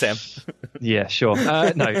 Good stuff, Sam. Yeah, sure.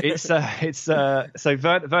 No, it's so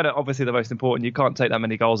Werner obviously the most important. You can't take that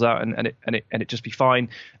many goals out and it just be fine.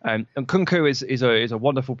 And Nkunku is a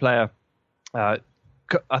wonderful player.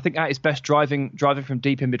 I think at his best driving from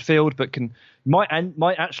deep in midfield, but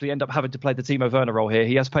might actually end up having to play the Timo Werner role here.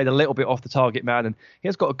 He has played a little bit off the target man, and he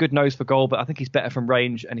has got a good nose for goal, but I think he's better from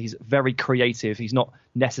range, and he's very creative. He's not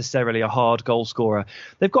necessarily a hard goal scorer.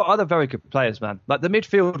 They've got other very good players, man. Like the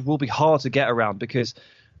midfield will be hard to get around because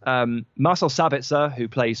Marcel Sabitzer, who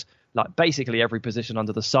plays like basically every position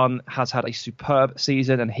under the sun, has had a superb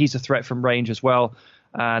season, and he's a threat from range as well.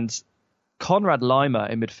 And Konrad Laimer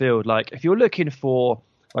in midfield, like if you're looking for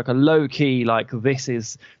like a low key, like this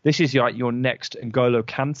is like your next N'Golo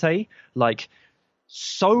Kante, like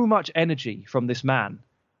so much energy from this man.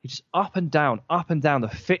 He's just up and down. The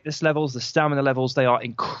fitness levels, the stamina levels, they are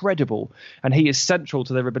incredible. And he is central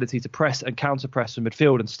to their ability to press and counter-press from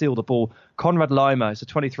midfield and steal the ball. Konrad Laimer is a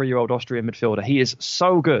 23-year-old Austrian midfielder. He is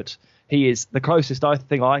so good. He is the closest I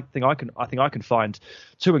think I can find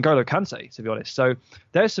to N'Golo Kante, to be honest. So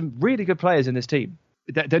there's some really good players in this team.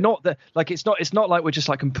 They're not like it's not like we're just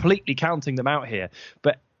like completely counting them out here,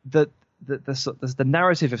 but the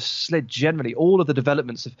narrative of slid generally. All of the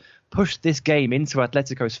developments have pushed this game into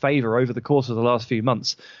Atletico's favour over the course of the last few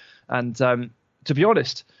months. And to be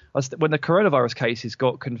honest, when the coronavirus cases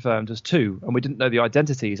got confirmed as 2 and we didn't know the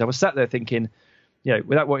identities, I was sat there thinking,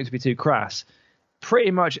 without wanting to be too crass,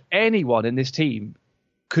 pretty much anyone in this team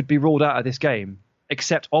could be ruled out of this game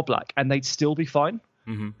except Oblak, and they'd still be fine.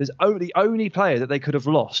 Mm-hmm. There's the only player that they could have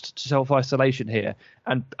lost to self-isolation here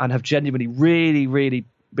and have genuinely really, really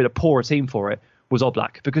been a poorer team for it was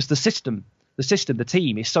Oblak, because the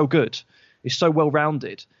team is so good, is so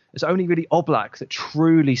well-rounded. It's only really Oblak that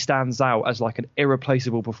truly stands out as like an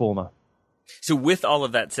irreplaceable performer. So with all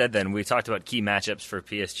of that said, then, we talked about key matchups for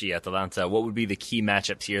PSG Atalanta. What would be the key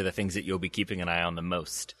matchups here, the things that you'll be keeping an eye on the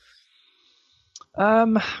most?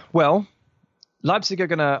 Well, Leipzig are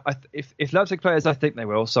going to, if Leipzig players, I think they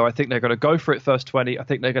will. So I think they're going to go for it first 20. I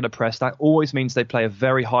think they're going to press. That always means they play a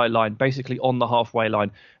very high line, basically on the halfway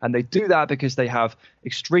line. And they do that because they have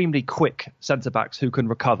extremely quick centre-backs who can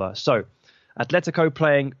recover. So Atletico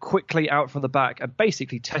playing quickly out from the back and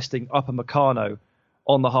basically testing Upamecano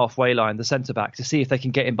on the halfway line, the centre-back, to see if they can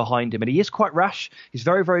get in behind him. And he is quite rash. He's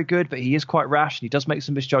very, very good, but he is quite rash. And he does make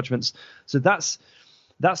some misjudgments. So that's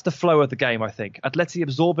the flow of the game, I think. Atleti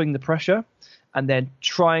absorbing the pressure and then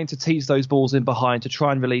trying to tease those balls in behind to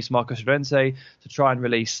try and release Marcos Llorente, to try and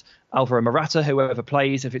release Alvaro Morata, whoever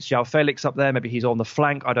plays. If it's João Felix up there, maybe he's on the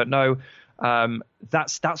flank. I don't know.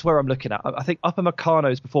 That's where I'm looking at. I think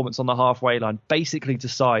Upamecano's performance on the halfway line basically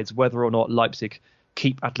decides whether or not Leipzig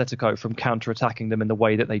keep Atletico from counter-attacking them in the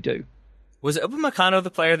way that they do. Was Upamecano the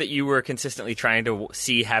player that you were consistently trying to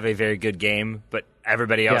see have a very good game, but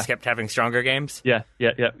everybody else kept having stronger games? Yeah.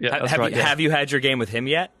 That's right. Have you had your game with him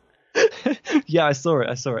yet? Yeah, I saw it.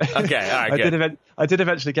 Okay, all right, good. I did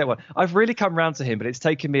eventually get one. I've really come round to him, but it's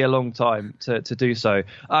taken me a long time to do so.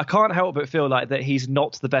 I can't help but feel like that he's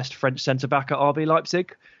not the best French centre-back at RB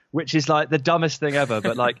Leipzig, which is like the dumbest thing ever.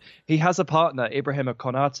 But like he has a partner, Ibrahima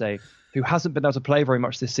Konate, who hasn't been able to play very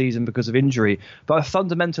much this season because of injury. But I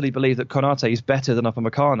fundamentally believe that Konate is better than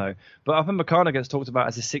Upamecano. But Upamecano gets talked about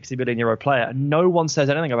as a 60 million euro player, and no one says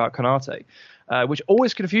anything about Konate, which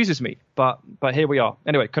always confuses me. But here we are.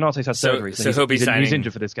 Anyway, Konate's had surgery, so he'll be signing. He's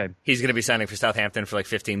injured for this game. He's going to be signing for Southampton for like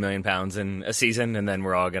 £15 million in a season, and then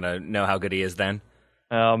we're all going to know how good he is then.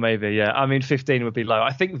 Oh, maybe, yeah. I mean, 15 would be low.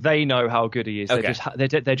 I think they know how good he is. Okay.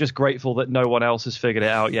 They're just grateful that no one else has figured it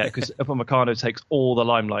out yet, because Upamecano takes all the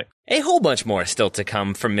limelight. A whole bunch more still to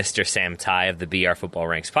come from Mr. Sam Tighe of the BR Football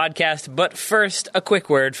Ranks podcast, but first, a quick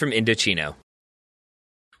word from Indochino.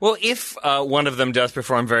 Well, if one of them does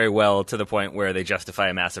perform very well to the point where they justify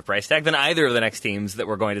a massive price tag, then either of the next teams that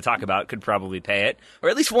we're going to talk about could probably pay it, or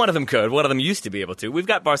at least one of them could. One of them used to be able to. We've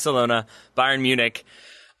got Barcelona, Bayern Munich.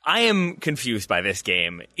 I am confused by this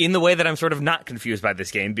game in the way that I'm sort of not confused by this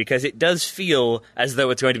game, because it does feel as though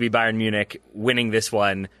it's going to be Bayern Munich winning this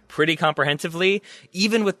one pretty comprehensively,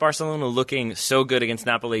 even with Barcelona looking so good against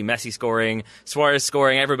Napoli, Messi scoring, Suarez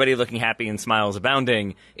scoring, everybody looking happy and smiles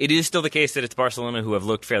abounding. It is still the case that it's Barcelona who have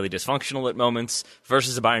looked fairly dysfunctional at moments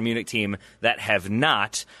versus a Bayern Munich team that have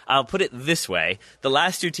not. I'll put it this way. The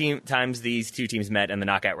last times these two teams met in the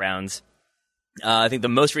knockout rounds, I think the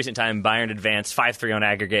most recent time Bayern advanced 5-3 on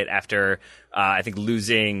aggregate after, Barca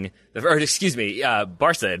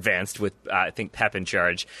advanced with, I think, Pep in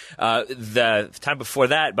charge. The time before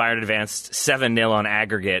that, Bayern advanced 7-0 on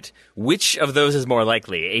aggregate. Which of those is more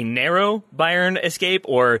likely? A narrow Bayern escape,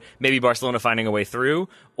 or maybe Barcelona finding a way through,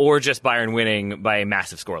 or just Bayern winning by a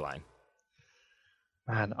massive scoreline?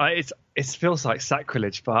 Man, it feels like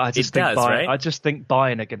sacrilege, but I just think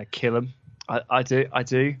Bayern are going to kill them. I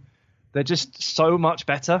do. They're just so much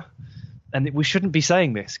better. And we shouldn't be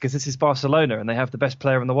saying this because this is Barcelona and they have the best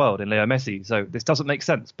player in the world in Leo Messi. So this doesn't make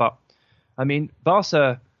sense. But, I mean,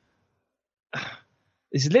 Barca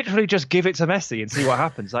is literally just give it to Messi and see what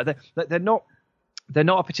happens. Like they're not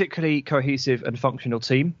a particularly cohesive and functional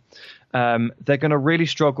team. They're going to really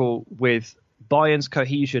struggle with Bayern's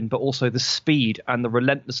cohesion, but also the speed and the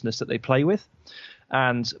relentlessness that they play with.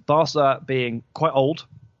 And Barca being quite old,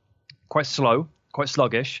 quite slow, quite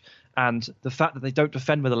sluggish, and the fact that they don't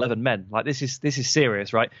defend with 11 men, like this is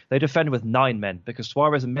serious, right? They defend with 9 men because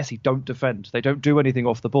Suarez and Messi don't defend. They don't do anything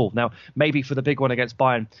off the ball. Now, maybe for the big one against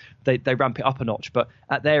Bayern, they ramp it up a notch. But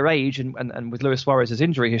at their age and with Luis Suarez's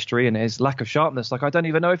injury history and his lack of sharpness, like I don't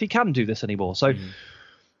even know if he can do this anymore. So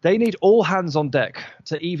they need all hands on deck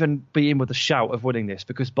to even be in with a shout of winning this,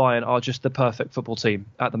 because Bayern are just the perfect football team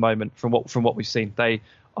at the moment from what we've seen. They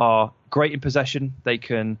are great in possession. They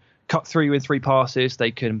can cut through you in 3 passes.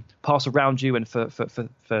 They can pass around you and for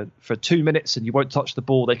 2 minutes and you won't touch the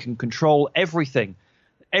ball. They can control everything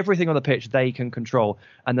on the pitch. They can control,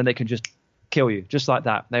 and then they can just kill you just like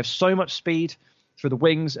that. They have so much speed through the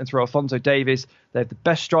wings and through Alphonso Davies. They have the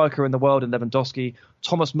best striker in the world in Lewandowski.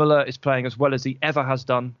 Thomas Müller is playing as well as he ever has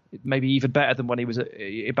done, maybe even better than when he was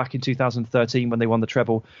back in 2013 when they won the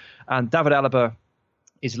treble. And David Alaba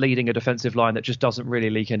is leading a defensive line that just doesn't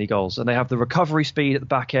really leak any goals. And they have the recovery speed at the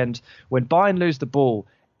back end. When Bayern lose the ball,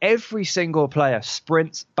 every single player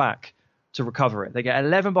sprints back to recover it. They get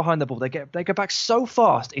 11 behind the ball. They go back so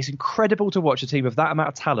fast. It's incredible to watch a team of that amount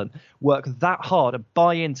of talent work that hard and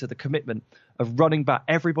buy into the commitment of running back.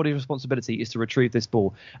 Everybody's responsibility is to retrieve this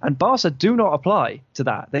ball. And Barca do not apply to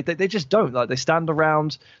that. They just don't. Like, they stand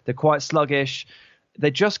around. They're quite sluggish.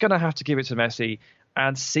 They're just going to have to give it to Messi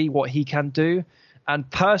and see what he can do. And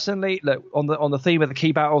personally, look, on the theme of the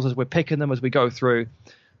key battles as we're picking them as we go through,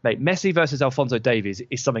 mate, Messi versus Alphonso Davies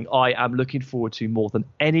is something I am looking forward to more than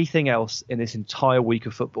anything else in this entire week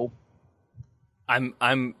of football.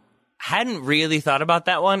 I'm hadn't really thought about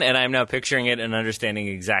that one, and I'm now picturing it and understanding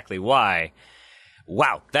exactly why.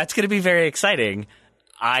 Wow, that's going to be very exciting.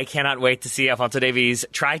 I cannot wait to see Alphonso Davies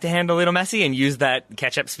try to handle little Messi and use that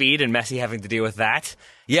catch-up speed and Messi having to deal with that.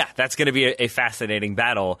 Yeah, that's going to be a fascinating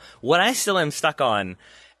battle. What I still am stuck on,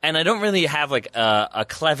 and I don't really have like a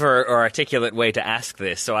clever or articulate way to ask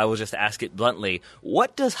this, so I will just ask it bluntly.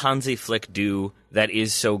 What does Hansi Flick do that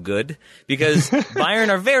is so good? Because Bayern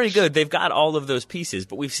are very good. They've got all of those pieces,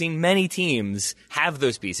 but we've seen many teams have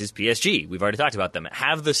those pieces. PSG, we've already talked about them,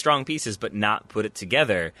 have the strong pieces but not put it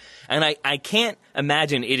together. And I can't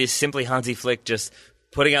imagine it is simply Hansi Flick just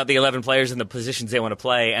putting out the 11 players in the positions they want to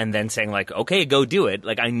play and then saying like, okay, go do it.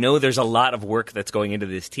 Like, I know there's a lot of work that's going into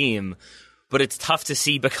this team, but it's tough to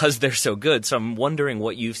see because they're so good. So I'm wondering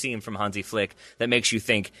what you've seen from Hansi Flick that makes you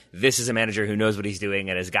think this is a manager who knows what he's doing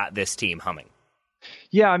and has got this team humming.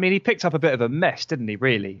 Yeah, I mean, he picked up a bit of a mess, didn't he,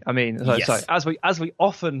 really? I mean, yes. So as we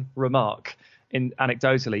often remark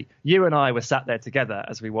anecdotally, you and I were sat there together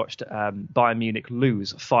as we watched Bayern Munich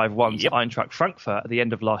lose 5-1 to Eintracht Frankfurt at the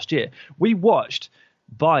end of last year. We watched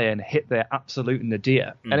Bayern hit their absolute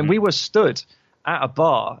nadir. Mm-hmm. And we were stood at a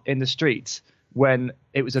bar in the streets when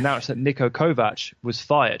it was announced that Niko Kovac was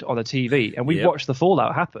fired on the TV, and we watched the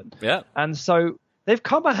fallout happen. Yeah. And so they've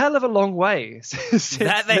come a hell of a long way since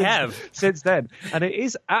then. And it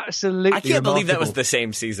is absolutely I can't remarkable. believe that was the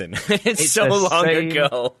same season. it's so long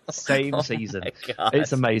ago. Same season. God.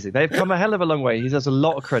 It's amazing. They've come a hell of a long way. He deserves a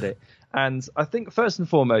lot of credit. And I think first and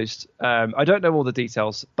foremost, I don't know all the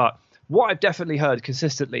details, but what I've definitely heard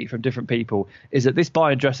consistently from different people is that this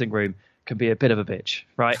Bayern dressing room can be a bit of a bitch,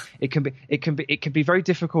 right? It can be very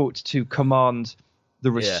difficult to command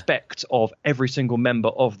the respect of every single member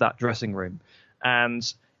of that dressing room.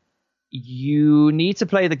 And you need to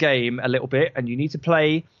play the game a little bit, and you need to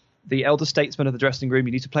play the elder statesmen of the dressing room.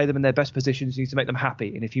 You need to play them in their best positions. You need to make them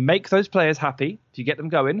happy. And if you make those players happy, if you get them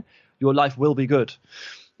going, your life will be good.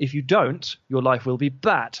 If you don't, your life will be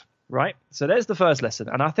bad, right? So there's the first lesson.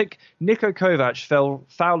 And I think Niko Kovac fell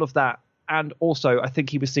foul of that. And also, I think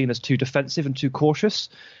he was seen as too defensive and too cautious.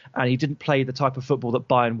 And he didn't play the type of football that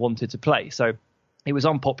Bayern wanted to play. So it was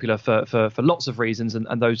unpopular for lots of reasons,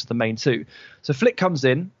 and those are the main two. So Flick comes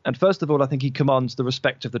in, and first of all, I think he commands the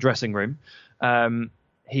respect of the dressing room.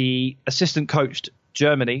 He assistant coached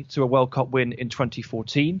Germany to a World Cup win in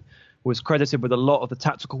 2014, was credited with a lot of the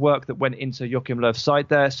tactical work that went into Joachim Löw's side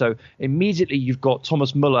there. So immediately you've got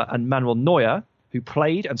Thomas Müller and Manuel Neuer, who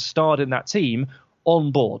played and starred in that team,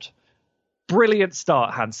 on board. Brilliant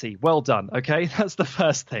start, Hansi. Well done. Okay, that's the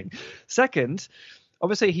first thing. Second,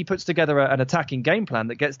 obviously, he puts together an attacking game plan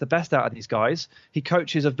that gets the best out of these guys. He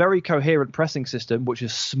coaches a very coherent pressing system, which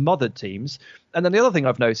has smothered teams. And then the other thing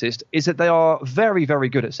I've noticed is that they are very, very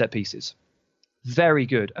good at set pieces. Very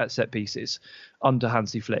good at set pieces under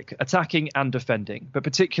Hansi Flick, attacking and defending, but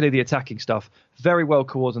particularly the attacking stuff. Very well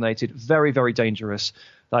coordinated, very, very dangerous.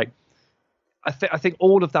 Like, I think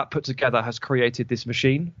all of that put together has created this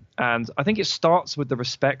machine, and I think it starts with the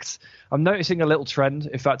respect. I'm noticing a little trend.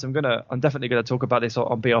 In fact, I'm definitely gonna talk about this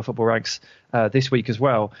on BR Football Ranks this week as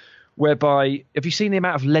well. Whereby, have you seen the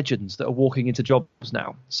amount of legends that are walking into jobs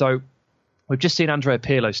now? So we've just seen Andrea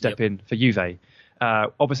Pirlo step in for Juve.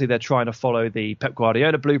 Obviously, they're trying to follow the Pep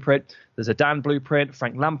Guardiola blueprint. There's a Dan blueprint.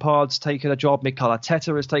 Frank Lampard's taken a job. Mikel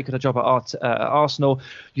Arteta has taken a job at Arsenal.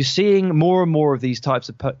 You're seeing more and more of these types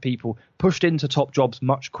of people pushed into top jobs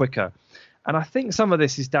much quicker. And I think some of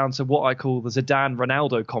this is down to what I call the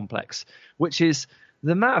Zidane-Ronaldo complex, which is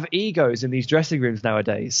the amount of egos in these dressing rooms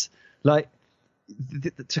nowadays. Like,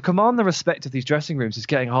 to command the respect of these dressing rooms is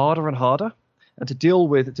getting harder and harder. And to deal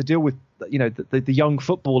with the young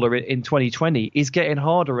footballer in 2020 is getting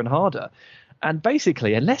harder and harder. And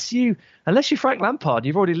basically, unless you're Frank Lampard,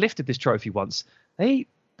 you've already lifted this trophy once. You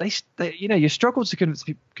struggle to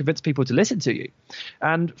convince people to listen to you.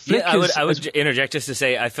 And Flick I would interject just to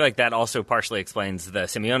say I feel like that also partially explains the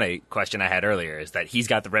Simeone question I had earlier, is that he's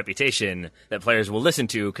got the reputation that players will listen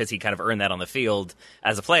to because he kind of earned that on the field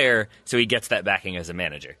as a player, so he gets that backing as a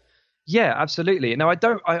manager. Yeah, absolutely. Now,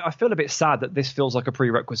 I feel a bit sad that this feels like a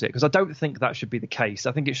prerequisite, because I don't think that should be the case.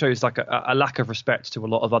 I think it shows like a lack of respect to a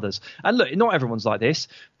lot of others. And look, not everyone's like this,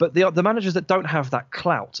 but the managers that don't have that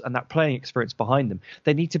clout and that playing experience behind them,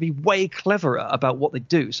 they need to be way cleverer about what they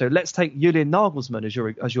do. So let's take Julian Nagelsmann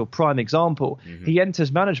as your prime example. Mm-hmm. He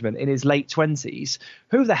enters management in his late 20s.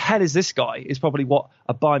 Who the hell is this guy? Is probably what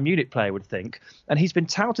a Bayern Munich player would think. And he's been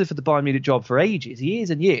touted for the Bayern Munich job for ages, years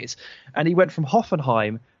and years. And he went from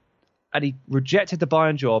Hoffenheim, and he rejected the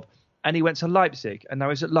Bayern job, and he went to Leipzig, and now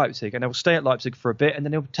he's at Leipzig, and he'll stay at Leipzig for a bit, and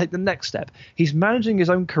then he'll take the next step. He's managing his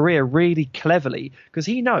own career really cleverly, because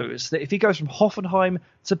he knows that if he goes from Hoffenheim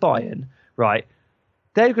to Bayern, right,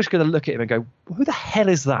 they're just going to look at him and go, who the hell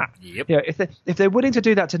is that? Yep. You know, if they're willing to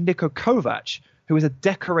do that to Niko Kovac, who is a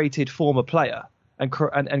decorated former player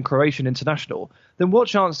and Croatian international, then what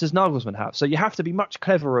chance does Nagelsmann have? So you have to be much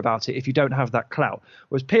cleverer about it if you don't have that clout.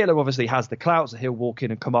 Whereas Pirlo obviously has the clout, so he'll walk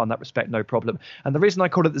in and command that respect, no problem. And the reason I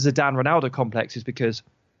call it the Zidane-Ronaldo complex is because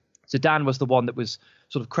Zidane was the one that was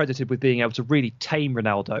sort of credited with being able to really tame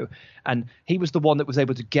Ronaldo. And he was the one that was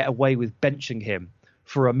able to get away with benching him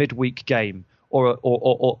for a midweek game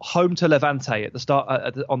or home to Levante at the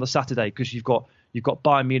start on the Saturday, because you've got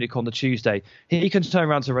Bayern Munich on the Tuesday. He can turn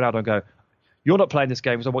around to Ronaldo and go, "You're not playing this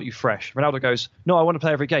game because I want you fresh." Ronaldo goes, "No, I want to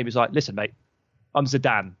play every game." He's like, "Listen, mate, I'm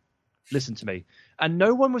Zidane. Listen to me." And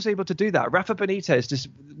no one was able to do that. Rafa Benitez just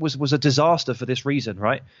was a disaster for this reason,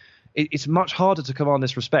 right? It's much harder to command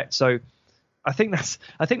this respect. So I think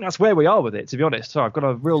that's where we are with it, to be honest. Sorry, I've got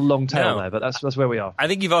a real long tail there, but that's where we are. I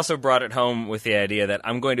think you've also brought it home with the idea that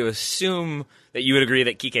I'm going to assume that you would agree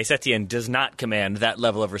that Quique Setien does not command that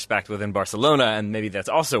level of respect within Barcelona, and maybe that's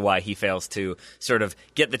also why he fails to sort of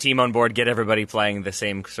get the team on board, get everybody playing the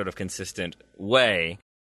same sort of consistent way.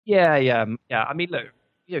 Yeah. I mean, look,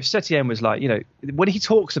 Setien was like, when he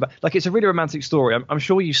talks about, like, it's a really romantic story. I'm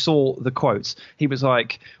sure you saw the quotes. He was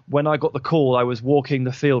like, "When I got the call, I was walking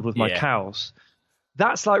the field with my cows."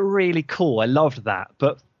 That's like really cool. I loved that.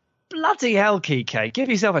 But bloody hell, Quique, give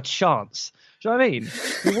yourself a chance. Do you know what I mean?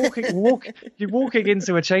 You're walking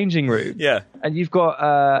into a changing room, and you've got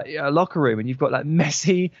a locker room, and you've got like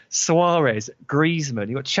Messi, Suarez, Griezmann.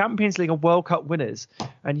 You've got Champions League and World Cup winners,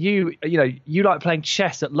 and you like playing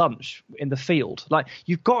chess at lunch in the field. Like,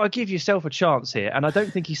 you've got to give yourself a chance here. And I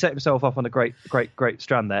don't think he set himself up on a great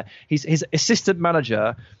strand there. His assistant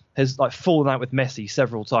manager has like fallen out with Messi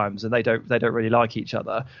several times, and they don't really like each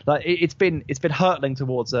other. Like it's been hurtling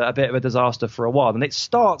towards a bit of a disaster for a while, and it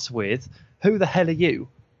starts with who the hell are you?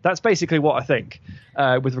 That's basically what I think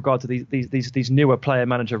with regard to these newer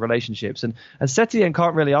player-manager relationships. And Setien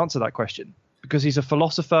can't really answer that question because he's a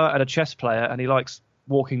philosopher and a chess player, and he likes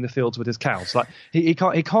walking the fields with his cows. Like he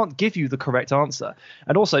can't give you the correct answer.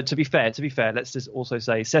 And also, to be fair, let's just also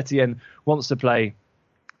say Setien wants to play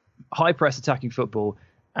high-press attacking football,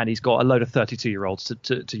 and he's got a load of 32-year-olds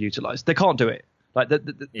to utilise. They can't do it. Like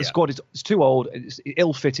the squad is too old, it's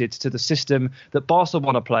ill-fitted to the system that Barca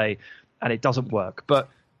want to play, and it doesn't work. But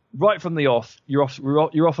right from the off, you're off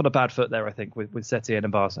on a bad foot there, I think, with Setien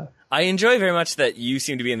and Barca. I enjoy very much that you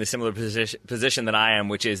seem to be in the similar position that I am,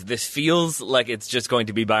 which is this feels like it's just going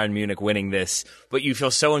to be Bayern Munich winning this, but you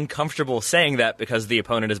feel so uncomfortable saying that because the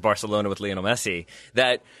opponent is Barcelona with Lionel Messi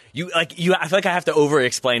that I feel like I have to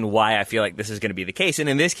over-explain why I feel like this is going to be the case. And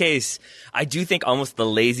in this case, I do think almost the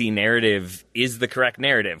lazy narrative is the correct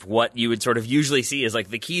narrative. What you would sort of usually see is like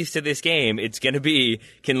the keys to this game, it's going to be,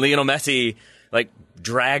 can Lionel Messi like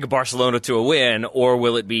drag Barcelona to a win, or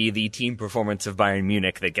will it be the team performance of Bayern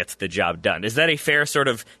Munich that gets the job done? Is that a fair sort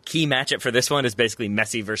of key matchup for this one, is basically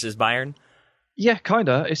Messi versus Bayern? Yeah, kind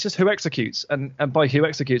of. It's just who executes. And by who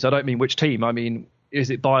executes, I don't mean which team. I mean, is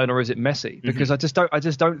it Bayern or is it Messi? Because I just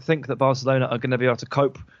don't think that Barcelona are going to be able to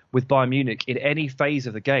cope with Bayern Munich in any phase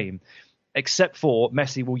of the game, except for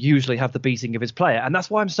Messi will usually have the beating of his player. And that's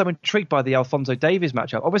why I'm so intrigued by the Alphonso Davies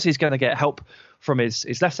matchup. Obviously, he's going to get help from his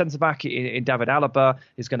left centre-back in David Alaba.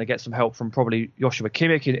 He's going to get some help from probably Joshua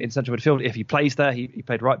Kimmich in central midfield if he plays there. He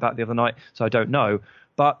played right back the other night, so I don't know.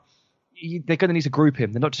 But they're going to need to group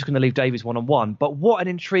him. They're not just going to leave Davies one-on-one. But what an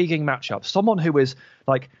intriguing matchup. Someone who is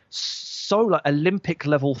like so like Olympic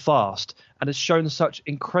level fast and has shown such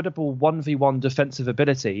incredible 1v1 defensive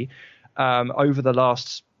ability over the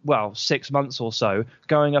last 6 months or so,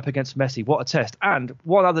 going up against Messi. What a test. And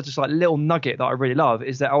one other just like little nugget that I really love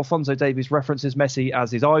is that Alphonso Davies references Messi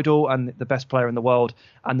as his idol and the best player in the world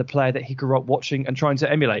and the player that he grew up watching and trying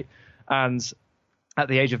to emulate. And at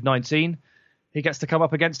the age of 19, he gets to come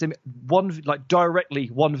up against him directly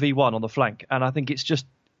 1v1 on the flank. And I think it's just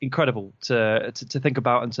incredible to think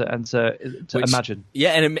about and to imagine.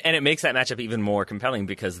 Yeah, and it makes that matchup even more compelling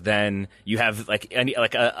because then you have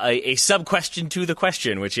a sub question to the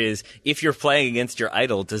question, which is, if you're playing against your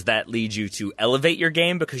idol, does that lead you to elevate your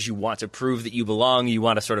game because you want to prove that you belong, you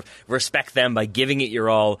want to sort of respect them by giving it your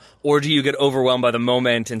all, or do you get overwhelmed by the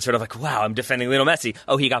moment and sort of like, wow, I'm defending Lionel Messi,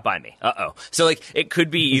 oh, he got by me, so like it could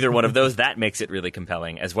be either one of those. That makes it really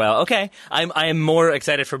compelling as well. Okay, I am more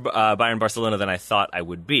excited for Bayern Barcelona than I thought I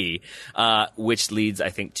would be, which leads, I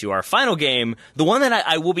think, to our final game, the one that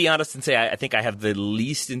I will be honest and say I think I have the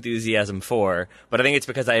least enthusiasm for, but I think it's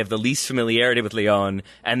because I have the least familiarity with Lyon,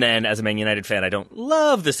 and then as a Man United fan, I don't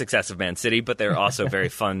love the success of Man City, but they're also very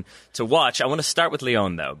fun to watch. I want to start with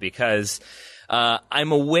Lyon, though, because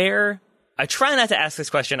I'm aware... I try not to ask this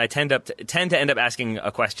question. I tend to end up asking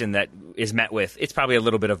a question that is met with, it's probably a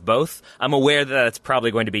little bit of both. I'm aware that that's probably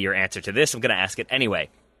going to be your answer to this. I'm going to ask it anyway.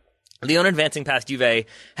 Lyon advancing past Juve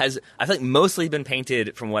has, I think, mostly been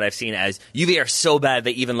painted from what I've seen as Juve are so bad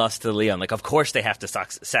they even lost to Lyon. Like, of course they have to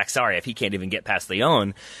sack Sarri if he can't even get past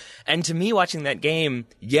Lyon. And to me, watching that game,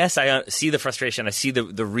 yes, I see the frustration. I see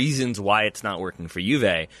the reasons why it's not working for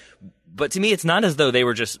Juve. But to me, it's not as though they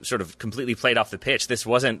were just sort of completely played off the pitch. This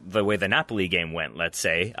wasn't the way the Napoli game went, let's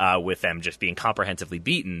say, with them just being comprehensively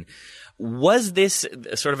beaten. Was this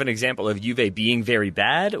sort of an example of Juve being very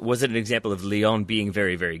bad? Was it an example of Lyon being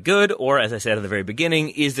very, very good? Or, as I said at the very beginning,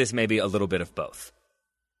 is this maybe a little bit of both?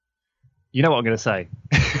 You know what I'm going to say.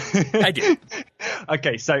 I do.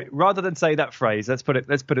 Okay, so rather than say that phrase, let's put it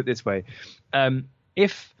this way.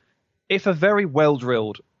 If a very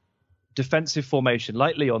well-drilled defensive formation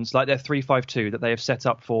like Lyon's, like their 3-5-2 that they have set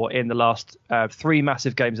up for in the last 3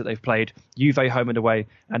 massive games that they've played, Juve home and away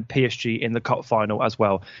and PSG in the cup final as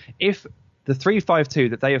well. If the 3-5-2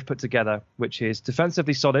 that they have put together, which is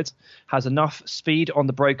defensively solid, has enough speed on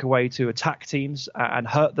the breakaway to attack teams and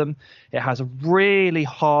hurt them, it has a really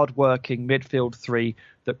hard-working midfield 3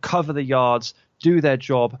 that cover the yards, do their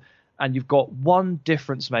job, and you've got one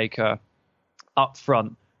difference maker up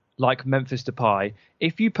front like Memphis Depay.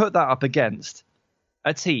 If you put that up against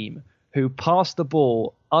a team who pass the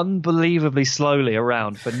ball unbelievably slowly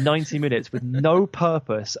around for 90 minutes with no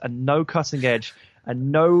purpose and no cutting edge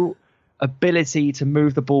and no ability to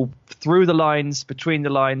move the ball through the lines, between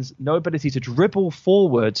the lines, no ability to dribble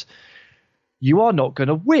forward, you are not going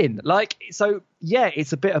to win. So yeah,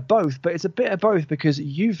 it's a bit of both, but it's a bit of both because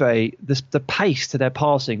Juve, the pace to their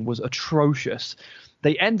passing was atrocious.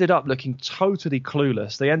 they ended up looking totally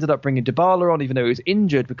clueless. They ended up bringing Dybala on even though he was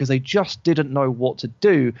injured because they just didn't know what to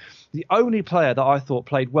do. The only player that I thought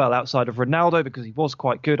played well outside of Ronaldo, because he was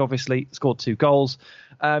quite good, obviously, scored 2 goals.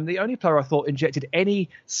 The only player I thought injected any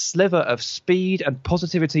sliver of speed and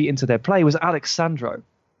positivity into their play was Alex Sandro,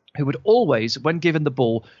 who would always, when given the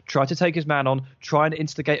ball, try to take his man on, try and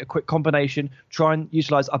instigate a quick combination, try and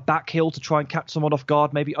utilise a back heel to try and catch someone off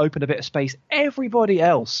guard, maybe open a bit of space. Everybody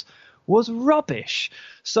else was rubbish.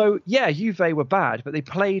 So, yeah, Juve were bad, but they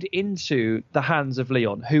played into the hands of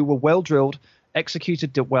Lyon, who were well-drilled,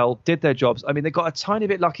 executed well, did their jobs. I mean, they got a tiny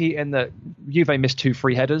bit lucky in that Juve missed 2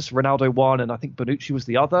 free headers. Ronaldo one, and I think Bonucci was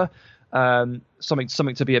the other.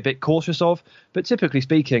 Something to be a bit cautious of. But typically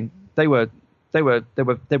speaking, they were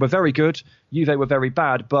very good. Juve were very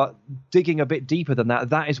bad, but digging a bit deeper than that,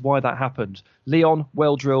 that is why that happened. Lyon,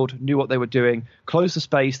 well drilled, knew what they were doing, closed the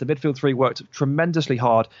space. The midfield 3 worked tremendously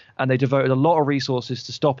hard, and they devoted a lot of resources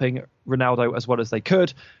to stopping Ronaldo as well as they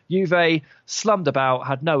could. Juve slummed about,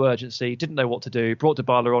 had no urgency, didn't know what to do, brought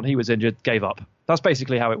Dybala on, he was injured, gave up. That's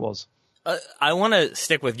basically how it was. I want to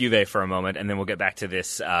stick with Juve for a moment, and then we'll get back to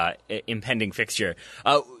this impending fixture.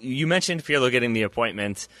 You mentioned Pirlo getting the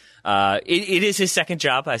appointment. It is his second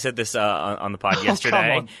job. I said this on the pod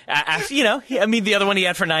yesterday. After, the other one he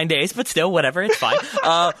had for 9 days, but still, whatever, it's fine.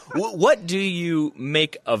 What do you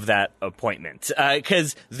make of that appointment?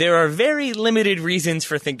 Because there are very limited reasons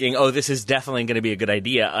for thinking, oh, this is definitely going to be a good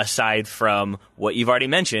idea, aside from what you've already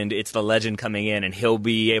mentioned. It's the legend coming in, and he'll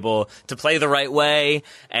be able to play the right way,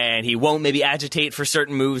 and he won't maybe agitate for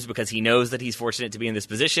certain moves because he knows that he's fortunate to be in this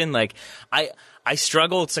position. Like, I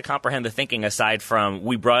struggle to comprehend the thinking aside from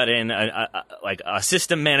we brought in a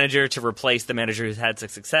system manager to replace the manager who's had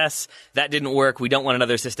success. That didn't work. We don't want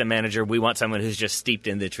another system manager. We want someone who's just steeped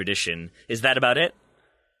in the tradition. Is that about it?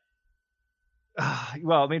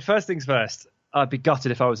 Well, I mean, first things first, I'd be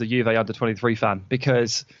gutted if I was a Juve under-23 fan,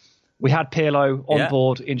 because we had Pirlo on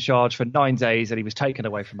board in charge for 9 days and he was taken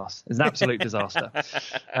away from us. It's an absolute disaster.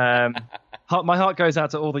 My heart goes out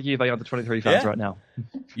to all the Juve under-23 fans right now.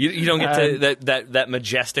 You don't get to that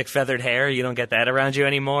majestic feathered hair. You don't get that around you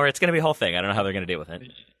anymore. It's going to be a whole thing. I don't know how they're going to deal with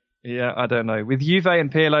it. Yeah, I don't know. With Juve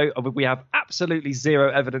and Pirlo, we have absolutely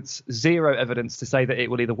zero evidence to say that it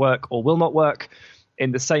will either work or will not work,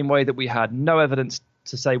 in the same way that we had no evidence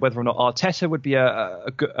to say whether or not Arteta would be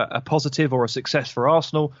a positive or a success for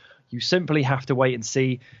Arsenal. You simply have to wait and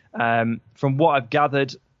see. From what I've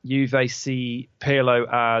gathered, Juve see Pirlo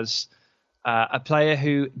as a player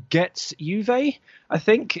who gets Juve, I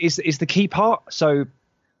think, is the key part. So,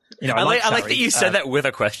 I like that you said that with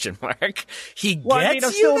a question mark. He gets I'm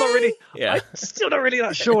Juve? still not really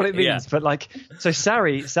that sure what it means. But so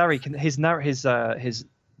Sarri can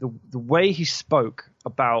the way he spoke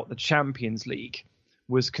about the Champions League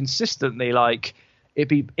was consistently like,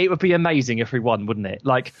 it would be amazing if we won, wouldn't it?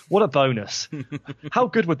 Like, what a bonus. How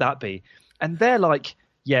good would that be? And they're like,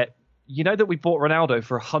 yeah, you know that we bought Ronaldo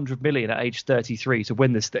for 100 million at age 33 to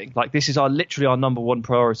win this thing. Like, this is literally our number one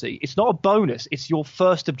priority. It's not a bonus. It's your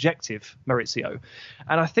first objective, Maurizio.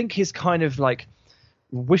 And I think his kind of like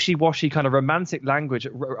wishy-washy kind of romantic language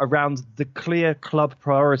around the clear club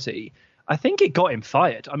priority, I think it got him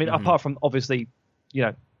fired. I mean, apart from obviously,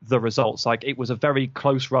 the results, like it was a very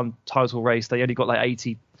close run title race. They only got like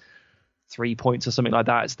 83 points or something like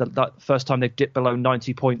that. It's the first time they've dipped below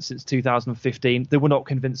 90 points since 2015. They were not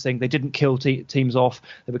convincing. They didn't kill teams off.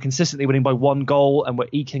 They were consistently winning by 1 goal and were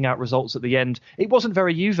eking out results at the end. It wasn't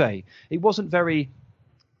very Juve. It wasn't very,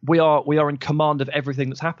 we are in command of everything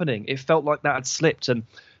that's happening. It felt like that had slipped. And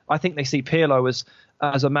I think they see Pirlo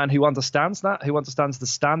as a man who understands that, who understands the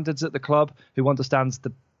standards at the club, who understands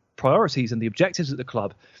the priorities and the objectives at the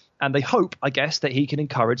club, and they hope, I guess, that he can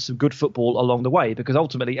encourage some good football along the way, because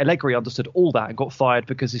ultimately Allegri understood all that and got fired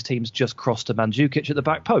because his team's just crossed to Mandzukic at the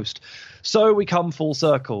back post. So we come full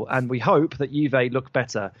circle, and we hope that Juve look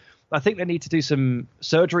better. I think they need to do some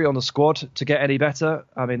surgery on the squad to get any better.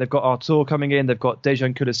 I mean, they've got Artur coming in, they've got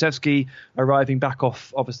Dejan Kulusevski arriving back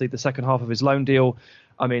off, obviously, the second half of his loan deal.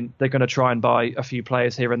 I mean, they're going to try and buy a few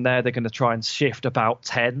players here and there. They're going to try and shift about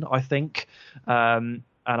 10, I think.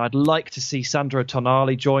 And I'd like to see Sandro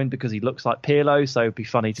Tonali join because he looks like Pirlo, so it'd be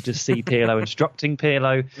funny to just see Pirlo instructing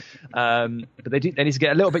Pirlo. But they need to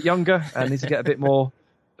get a little bit younger and need to get a bit more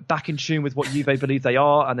back in tune with what Juve believe they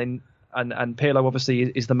are. And Pirlo obviously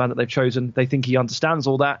is the man that they've chosen. They think he understands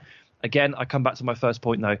all that. Again, I come back to my first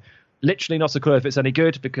point though. Literally not a clue if it's any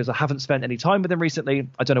good because I haven't spent any time with him recently.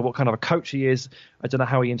 I don't know what kind of a coach he is. I don't know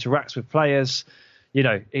how he interacts with players.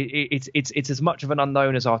 It's as much of an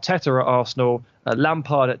unknown as Arteta at Arsenal,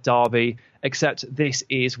 Lampard at Derby, except this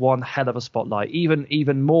is one hell of a spotlight,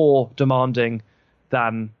 even more demanding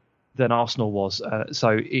than Arsenal was.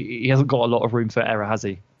 So he hasn't got a lot of room for error, has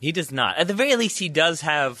he? He does not. At the very least, he does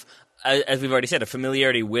have, as we've already said, a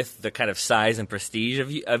familiarity with the kind of size and prestige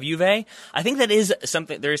of Juve. I think that is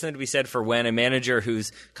something. There is something to be said for when a manager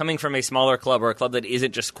who's coming from a smaller club or a club that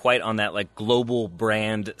isn't just quite on that like global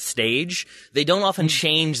brand stage, they don't often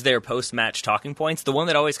change their post-match talking points. The one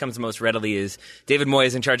that always comes most readily is David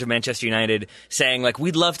Moyes, in charge of Manchester United, saying like,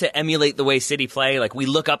 "We'd love to emulate the way City play. Like we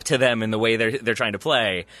look up to them in the way they're trying to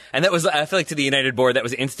play." And that was, I feel like, to the United board, that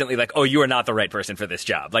was instantly like, "Oh, you are not the right person for this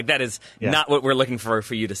job. Like that is not what we're looking for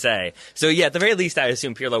you to say." So yeah, at the very least, I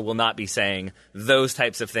assume Pirlo will not be saying those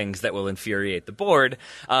types of things that will infuriate the board.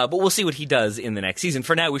 But we'll see what he does in the next season.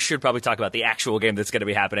 For now, we should probably talk about the actual game that's going to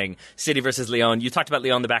be happening: City versus Lyon. You talked about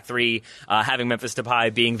Lyon, the back three, having Memphis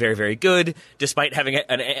Depay being very, very good, despite having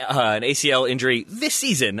an ACL injury this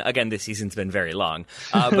season. Again, this season's been very long.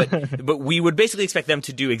 But we would basically expect them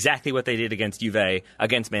to do exactly what they did against Juve,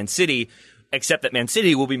 against Man City, except that Man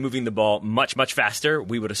City will be moving the ball much, much faster,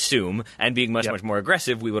 we would assume, and being much, much more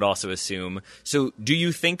aggressive, we would also assume. So do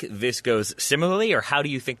you think this goes similarly, or how do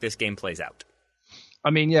you think this game plays out? I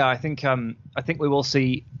mean, yeah, I think we will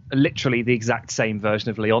see literally the exact same version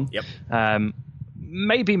of Lyon. Yep.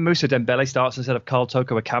 Maybe Moussa Dembele starts instead of Karl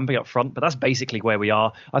Toko Ekambi up front, but that's basically where we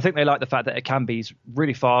are. I think they like the fact that Ekambi's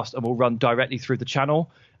really fast and will run directly through the channel,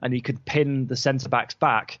 and he could pin the centre-backs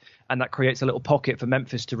back, and that creates a little pocket for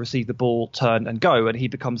Memphis to receive the ball, turn and go, and he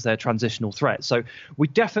becomes their transitional threat. So we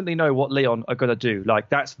definitely know what Lyon are going to do. Like,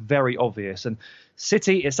 that's very obvious. And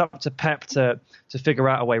City, it's up to Pep to figure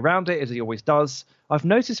out a way around it, as he always does. I've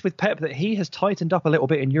noticed with Pep that he has tightened up a little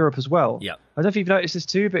bit in Europe as well. Yeah. I don't know if you've noticed this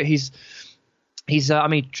too, but he's I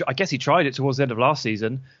mean, I guess he tried it towards the end of last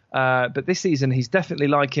season, but this season he's definitely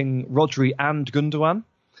liking Rodri and Gundogan.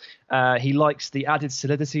 He likes the added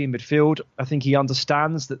solidity in midfield. I think he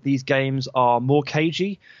understands that these games are more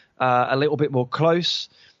cagey, a little bit more close,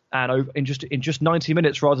 and in just 90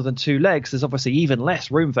 minutes rather than 2 legs, there's obviously even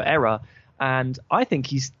less room for error. And I think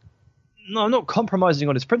I'm not compromising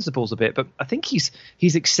on his principles a bit, but I think he's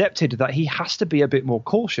accepted that he has to be a bit more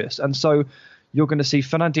cautious. And so you're going to see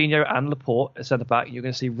Fernandinho and Laporte at centre-back. You're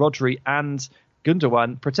going to see Rodri and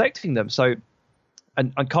Gundogan protecting them. So,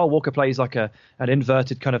 and Kyle Walker plays like an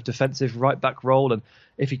inverted kind of defensive right-back role. And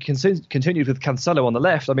if he continued with Cancelo on the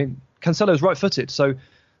left, I mean, Cancelo's right-footed. So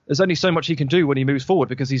there's only so much he can do when he moves forward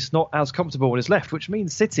because he's not as comfortable on his left, which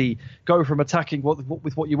means City go from attacking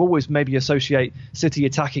with what you always maybe associate City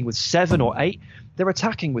attacking with 7 or 8. They're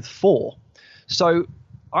attacking with 4. So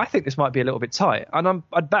I think this might be a little bit tight. And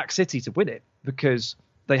I'd back City to win it because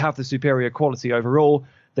they have the superior quality overall.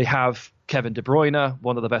 They have Kevin De Bruyne,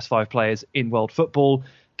 one of the best 5 players in world football.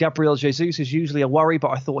 Gabriel Jesus is usually a worry,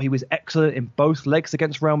 but I thought he was excellent in both legs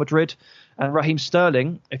against Real Madrid. And Raheem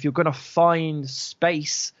Sterling, if you're going to find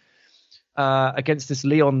space against this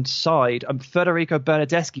Lyon side, Federico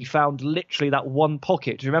Bernardeschi found literally that one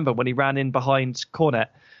pocket. Do you remember when he ran in behind Cornet?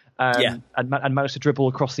 And managed to dribble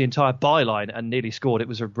across the entire byline and nearly scored. It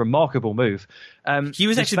was a remarkable move. He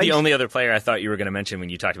was actually the only other player I thought you were going to mention when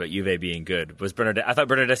you talked about Juve being good. Was I thought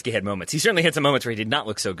Bernardeschi had moments. He certainly had some moments where he did not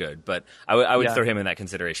look so good, but I would throw him in that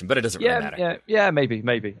consideration. But it doesn't really matter.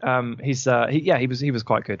 Maybe. He was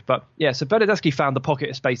quite good. But yeah, so Bernardeschi found the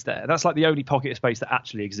pocket of space there. That's like the only pocket of space that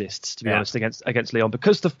actually exists, to be honest, against Lyon,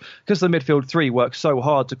 because the midfield 3 works so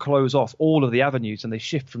hard to close off all of the avenues and they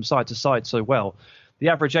shift from side to side so well. The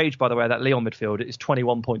average age, by the way, of that Lyon midfield is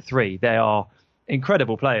 21.3. They are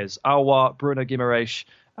incredible players. Aouar, Bruno Guimaraes,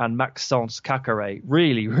 and Maxence Caqueret,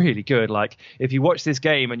 really, really good. Like, if you watch this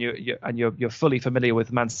game and you're fully familiar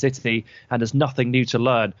with Man City and there's nothing new to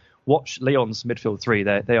learn, watch Lyon's midfield 3.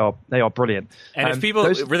 They are brilliant. And if people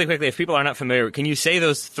really quickly, if people are not familiar, can you say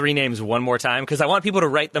those 3 names one more time? Because I want people to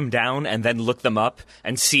write them down and then look them up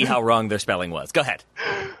and see how wrong their spelling was. Go ahead.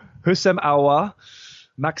 Houssem Aouar,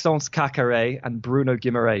 Maxence Caqueret, and Bruno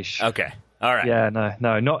Guimaraes. Okay. All right. Yeah,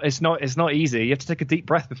 it's not easy. You have to take a deep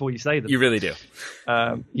breath before you say them. You really do.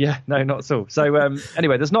 Not at all. So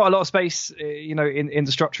anyway, there's not a lot of space, in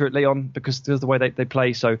the structure at Lyon because of the way they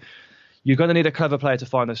play. So you're going to need a clever player to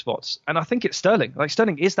find those spots. And I think it's Sterling. Like,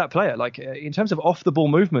 Sterling is that player. Like, in terms of off the ball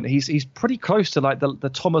movement, he's pretty close to like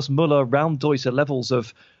the Thomas Muller, Raumdeuter levels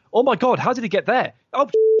of, oh my God, how did he get there? Oh,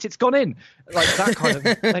 it's gone in. Like that kind of.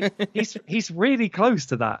 Like, he's really close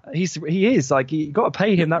to that. He is like, you got to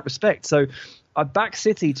pay him that respect. So I back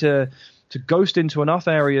City to ghost into enough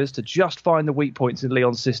areas to just find the weak points in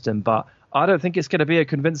Lyon's system, but I don't think it's going to be a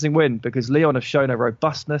convincing win because Lyon have shown a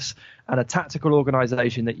robustness and a tactical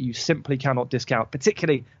organisation that you simply cannot discount,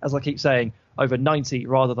 particularly, as I keep saying, over 90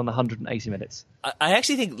 rather than 180 minutes. I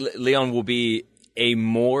actually think Lyon will be a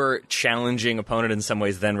more challenging opponent in some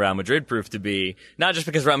ways than Real Madrid proved to be, not just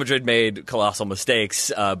because Real Madrid made colossal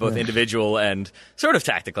mistakes, both individual and sort of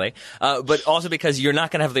tactically, but also because you're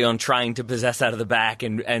not going to have Leon trying to possess out of the back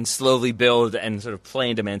and slowly build and sort of play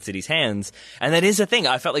into Man City's hands. And that is a thing.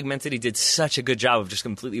 I felt like Man City did such a good job of just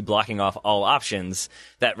completely blocking off all options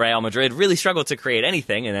that Real Madrid really struggled to create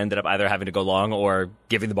anything and ended up either having to go long or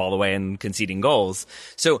giving the ball away and conceding goals.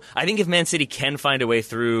 So I think if Man City can find a way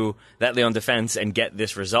through that Lyon defense and get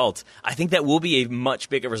this result, I think that will be a much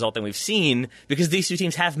bigger result than we've seen, because these two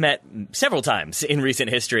teams have met several times in recent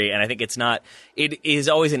history, and I think it is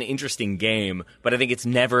always an interesting game, but I think it's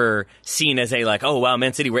never seen as a like, oh wow,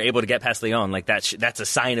 Man City were able to get past Lyon, like that's a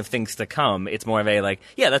sign of things to come. It's more of a like,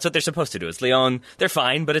 yeah, that's what they're supposed to do. It's Lyon, they're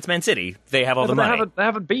fine, but it's Man City. They have all the money. They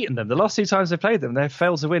haven't beaten them. The last two times they played them, they've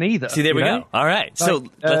failed to win either. See, there we go. All right, so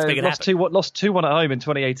let's make it happen. Lost 2-1 at home in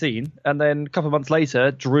 2018, and then a couple of months later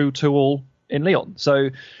drew 2-2 in Lyon. So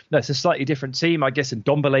no, it's a slightly different team. I guess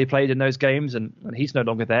Ndombele played in those games, and he's no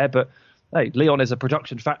longer there. But hey, Lyon is a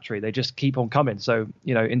production factory. They just keep on coming. So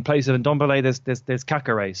in place of Ndombele, there's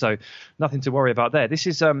Kakare. So nothing to worry about there. This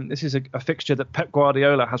is a fixture that Pep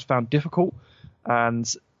Guardiola has found difficult, and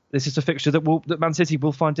this is a fixture that Man City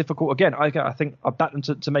will find difficult again. I think I bet them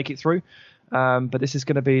to make it through, but this is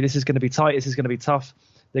going to be tight. This is going to be tough.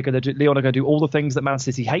 Lyon are going to do all the things that Man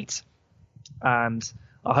City hate, and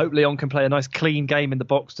I hope Lyon can play a nice clean game in the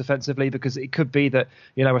box defensively, because it could be that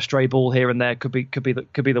a stray ball here and there could be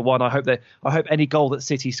the one. I hope any goal that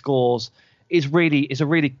City scores is a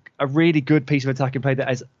really good piece of attacking play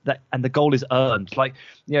and the goal is earned. Like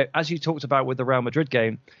as you talked about with the Real Madrid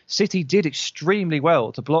game, City did extremely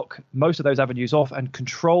well to block most of those avenues off and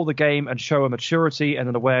control the game and show a maturity and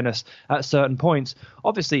an awareness at certain points.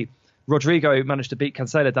 Obviously, Rodrigo managed to beat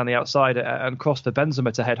Cancelo down the outside and cross for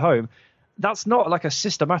Benzema to head home. That's not like a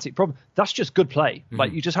systematic problem. That's just good play. Mm-hmm.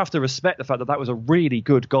 Like you just have to respect the fact that was a really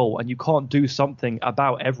good goal, and you can't do something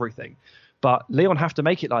about everything. But Lyon have to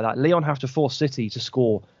make it like that. Lyon have to force City to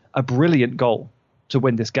score a brilliant goal to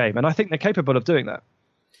win this game, and I think they're capable of doing that.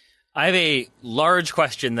 I have a large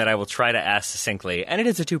question that I will try to ask succinctly, and it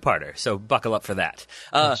is a two-parter, so buckle up for that.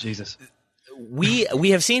 Jesus. We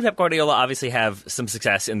have seen Pep Guardiola obviously have some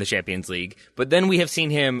success in the Champions League, but then we have seen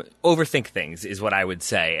him overthink things, is what I would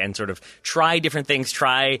say, and sort of try different things,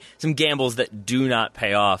 try some gambles that do not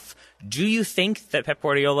pay off. Do you think that Pep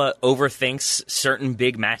Guardiola overthinks certain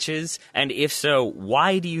big matches? And if so,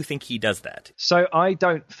 why do you think he does that? So I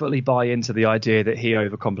don't fully buy into the idea that he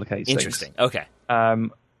overcomplicates things. Interesting. Okay.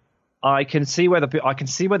 I can see where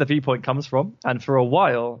the viewpoint comes from, and for a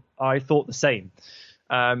while I thought the same.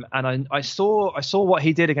 And I saw what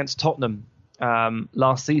he did against Tottenham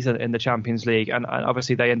last season in the Champions League, and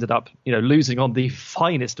obviously they ended up losing on the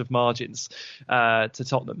finest of margins to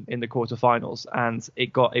Tottenham in the quarterfinals, and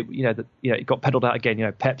it got pedalled out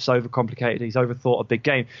again. Pep's overcomplicated. He's overthought a big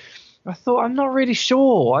game. I thought I'm not really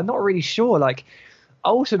sure. Like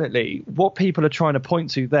ultimately, what people are trying to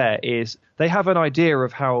point to there is they have an idea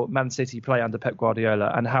of how Man City play under Pep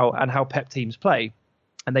Guardiola and how Pep teams play.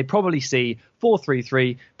 And they probably see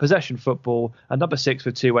 4-3-3, possession football, a number 6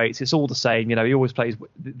 with 2 8s. It's all the same. He always plays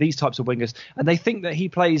these types of wingers. And they think that he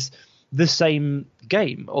plays the same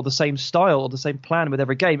game or the same style or the same plan with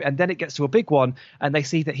every game. And then it gets to a big one and they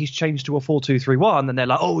see that he's changed to a 4-2-3-1 and they're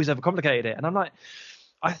like, oh, he's overcomplicated it. And I'm like,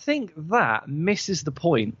 I think that misses the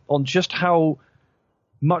point on just how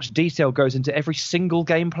much detail goes into every single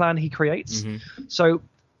game plan he creates. Mm-hmm. So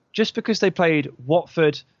just because they played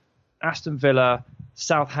Watford, Aston Villa,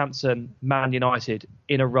 Southampton, Man United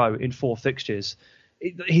in a row in 4 fixtures,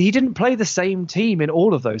 he didn't play the same team in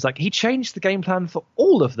all of those. Like he changed the game plan for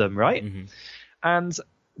all of them, right? Mm-hmm. And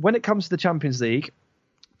when it comes to the Champions League,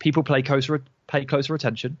 people pay closer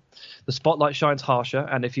attention. The spotlight shines harsher,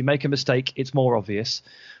 and if you make a mistake, it's more obvious.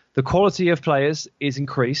 The quality of players is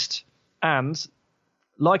increased, and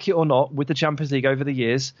like it or not, with the Champions League over the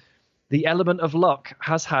years, the element of luck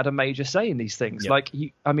has had a major say in these things.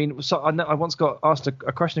 Yep. I once got asked a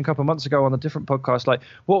question a couple of months ago on a different podcast, like,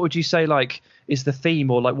 what would you say, like, is the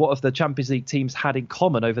theme, or like, what have the Champions League teams had in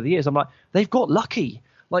common over the years? I'm like, they've got lucky.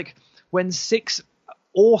 Like, when 6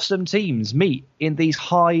 awesome teams meet in these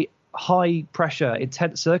high pressure,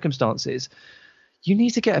 intense circumstances, you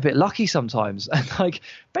need to get a bit lucky sometimes. And like,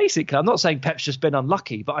 basically, I'm not saying Pep's just been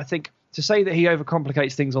unlucky, but I think to say that he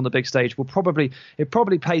overcomplicates things on the big stage probably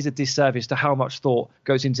pays a disservice to how much thought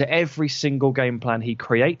goes into every single game plan he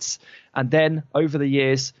creates. And then over the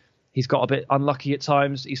years, he's got a bit unlucky at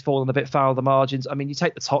times. He's fallen a bit foul of the margins. I mean, you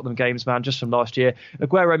take the Tottenham games, man, just from last year.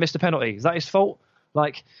 Aguero missed a penalty. Is that his fault?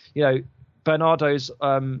 Like, Bernardo's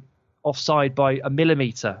offside by a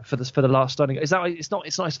millimetre for the last standing. Is that it's not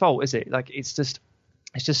his fault, is it? Like it's just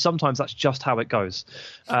sometimes that's just how it goes.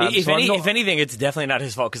 If anything, it's definitely not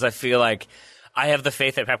his fault, because I feel like I have the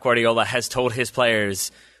faith that Pep Guardiola has told his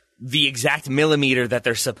players the exact millimeter that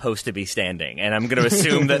they're supposed to be standing, and I'm going to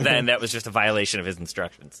assume that then that was just a violation of his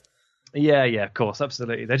instructions. Yeah, of course,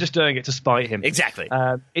 absolutely. They're just doing it to spite him. Exactly.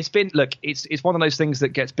 It's one of those things that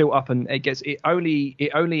gets built up, and it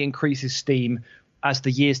only increases steam as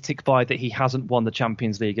the years tick by that he hasn't won the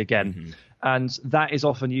Champions League again. Mm-hmm. And that is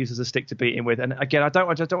often used as a stick to beat him with. And again, I don't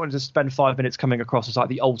want to spend 5 minutes coming across as like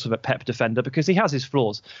the ultimate Pep defender, because he has his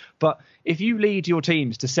flaws. But if you lead your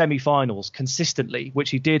teams to semi-finals consistently, which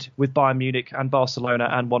he did with Bayern Munich and Barcelona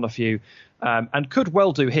and won a few, and could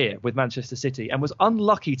well do here with Manchester City, and was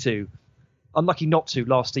unlucky not to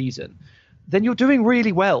last season, then you're doing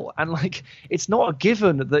really well. And like, it's not a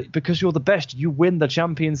given that because you're the best, you win the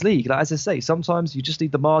Champions League. Like, as I say, sometimes you just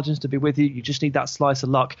need the margins to be with you. You just need that slice of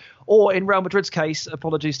luck. Or in Real Madrid's case,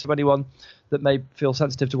 apologies to anyone that may feel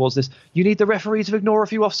sensitive towards this, you need the referee to ignore a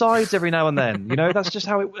few offsides every now and then. You know, that's just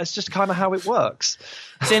kind of how it works.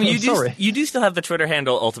 Sam, you do still have the Twitter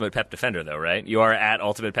handle Ultimate Pep Defender, though, right? You are at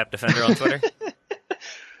Ultimate Pep Defender on Twitter.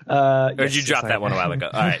 Or did you drop that one a while ago?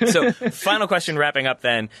 All right. So final question, wrapping up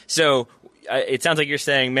then. So it sounds like you're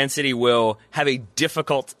saying Man City will have a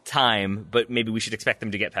difficult time, but maybe we should expect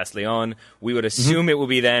them to get past Lyon. We would assume it will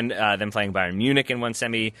be then them playing Bayern Munich in one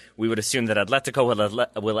semi. We would assume that Atletico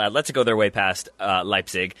will Atletico their way past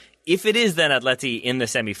Leipzig. If it is then Atleti in the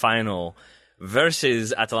semi-final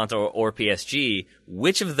versus Atalanta or PSG,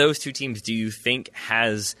 which of those two teams do you think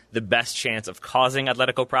has the best chance of causing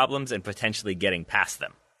Atletico problems and potentially getting past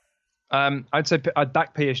them? I'd say I'd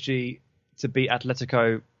back PSG to beat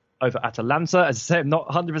Atletico over Atalanta. As I say, I'm not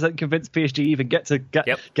 100% convinced PSG even get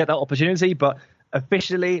that opportunity, but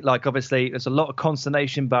officially, like, obviously there's a lot of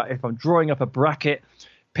consternation, but if I'm drawing up a bracket,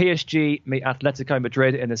 PSG meet Atletico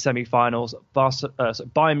Madrid in the semi-finals,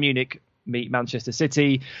 Bayern Munich meet Manchester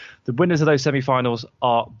City. The winners of those semi-finals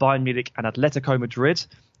are Bayern Munich and Atletico Madrid,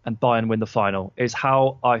 and Bayern win the final, is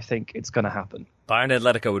how I think it's going to happen. Bayern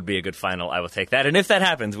Atletico would be a good final. I will take that. And if that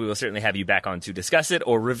happens, we will certainly have you back on to discuss it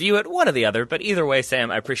or review it, one or the other. But either way,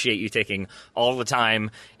 Sam, I appreciate you taking all the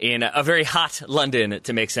time in a very hot London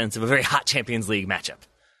to make sense of a very hot Champions League matchup.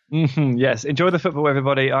 Mm-hmm, yes. Enjoy the football,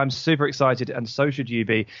 everybody. I'm super excited, and so should you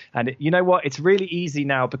be. And you know what? It's really easy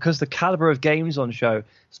now, because the caliber of games on show,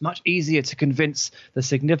 it's much easier to convince the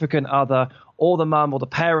significant other or the mum or the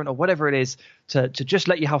parent or whatever it is to just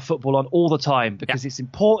let you have football on all the time, because it's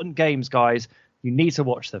important games, guys. You need to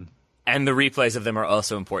watch them. And the replays of them are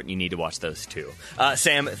also important. You need to watch those too.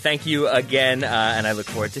 Sam, thank you again, and I look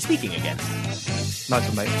forward to speaking again. Nice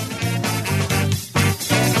one, mate.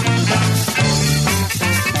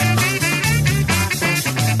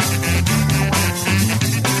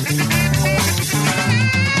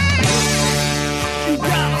 You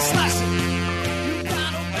gotta slice it.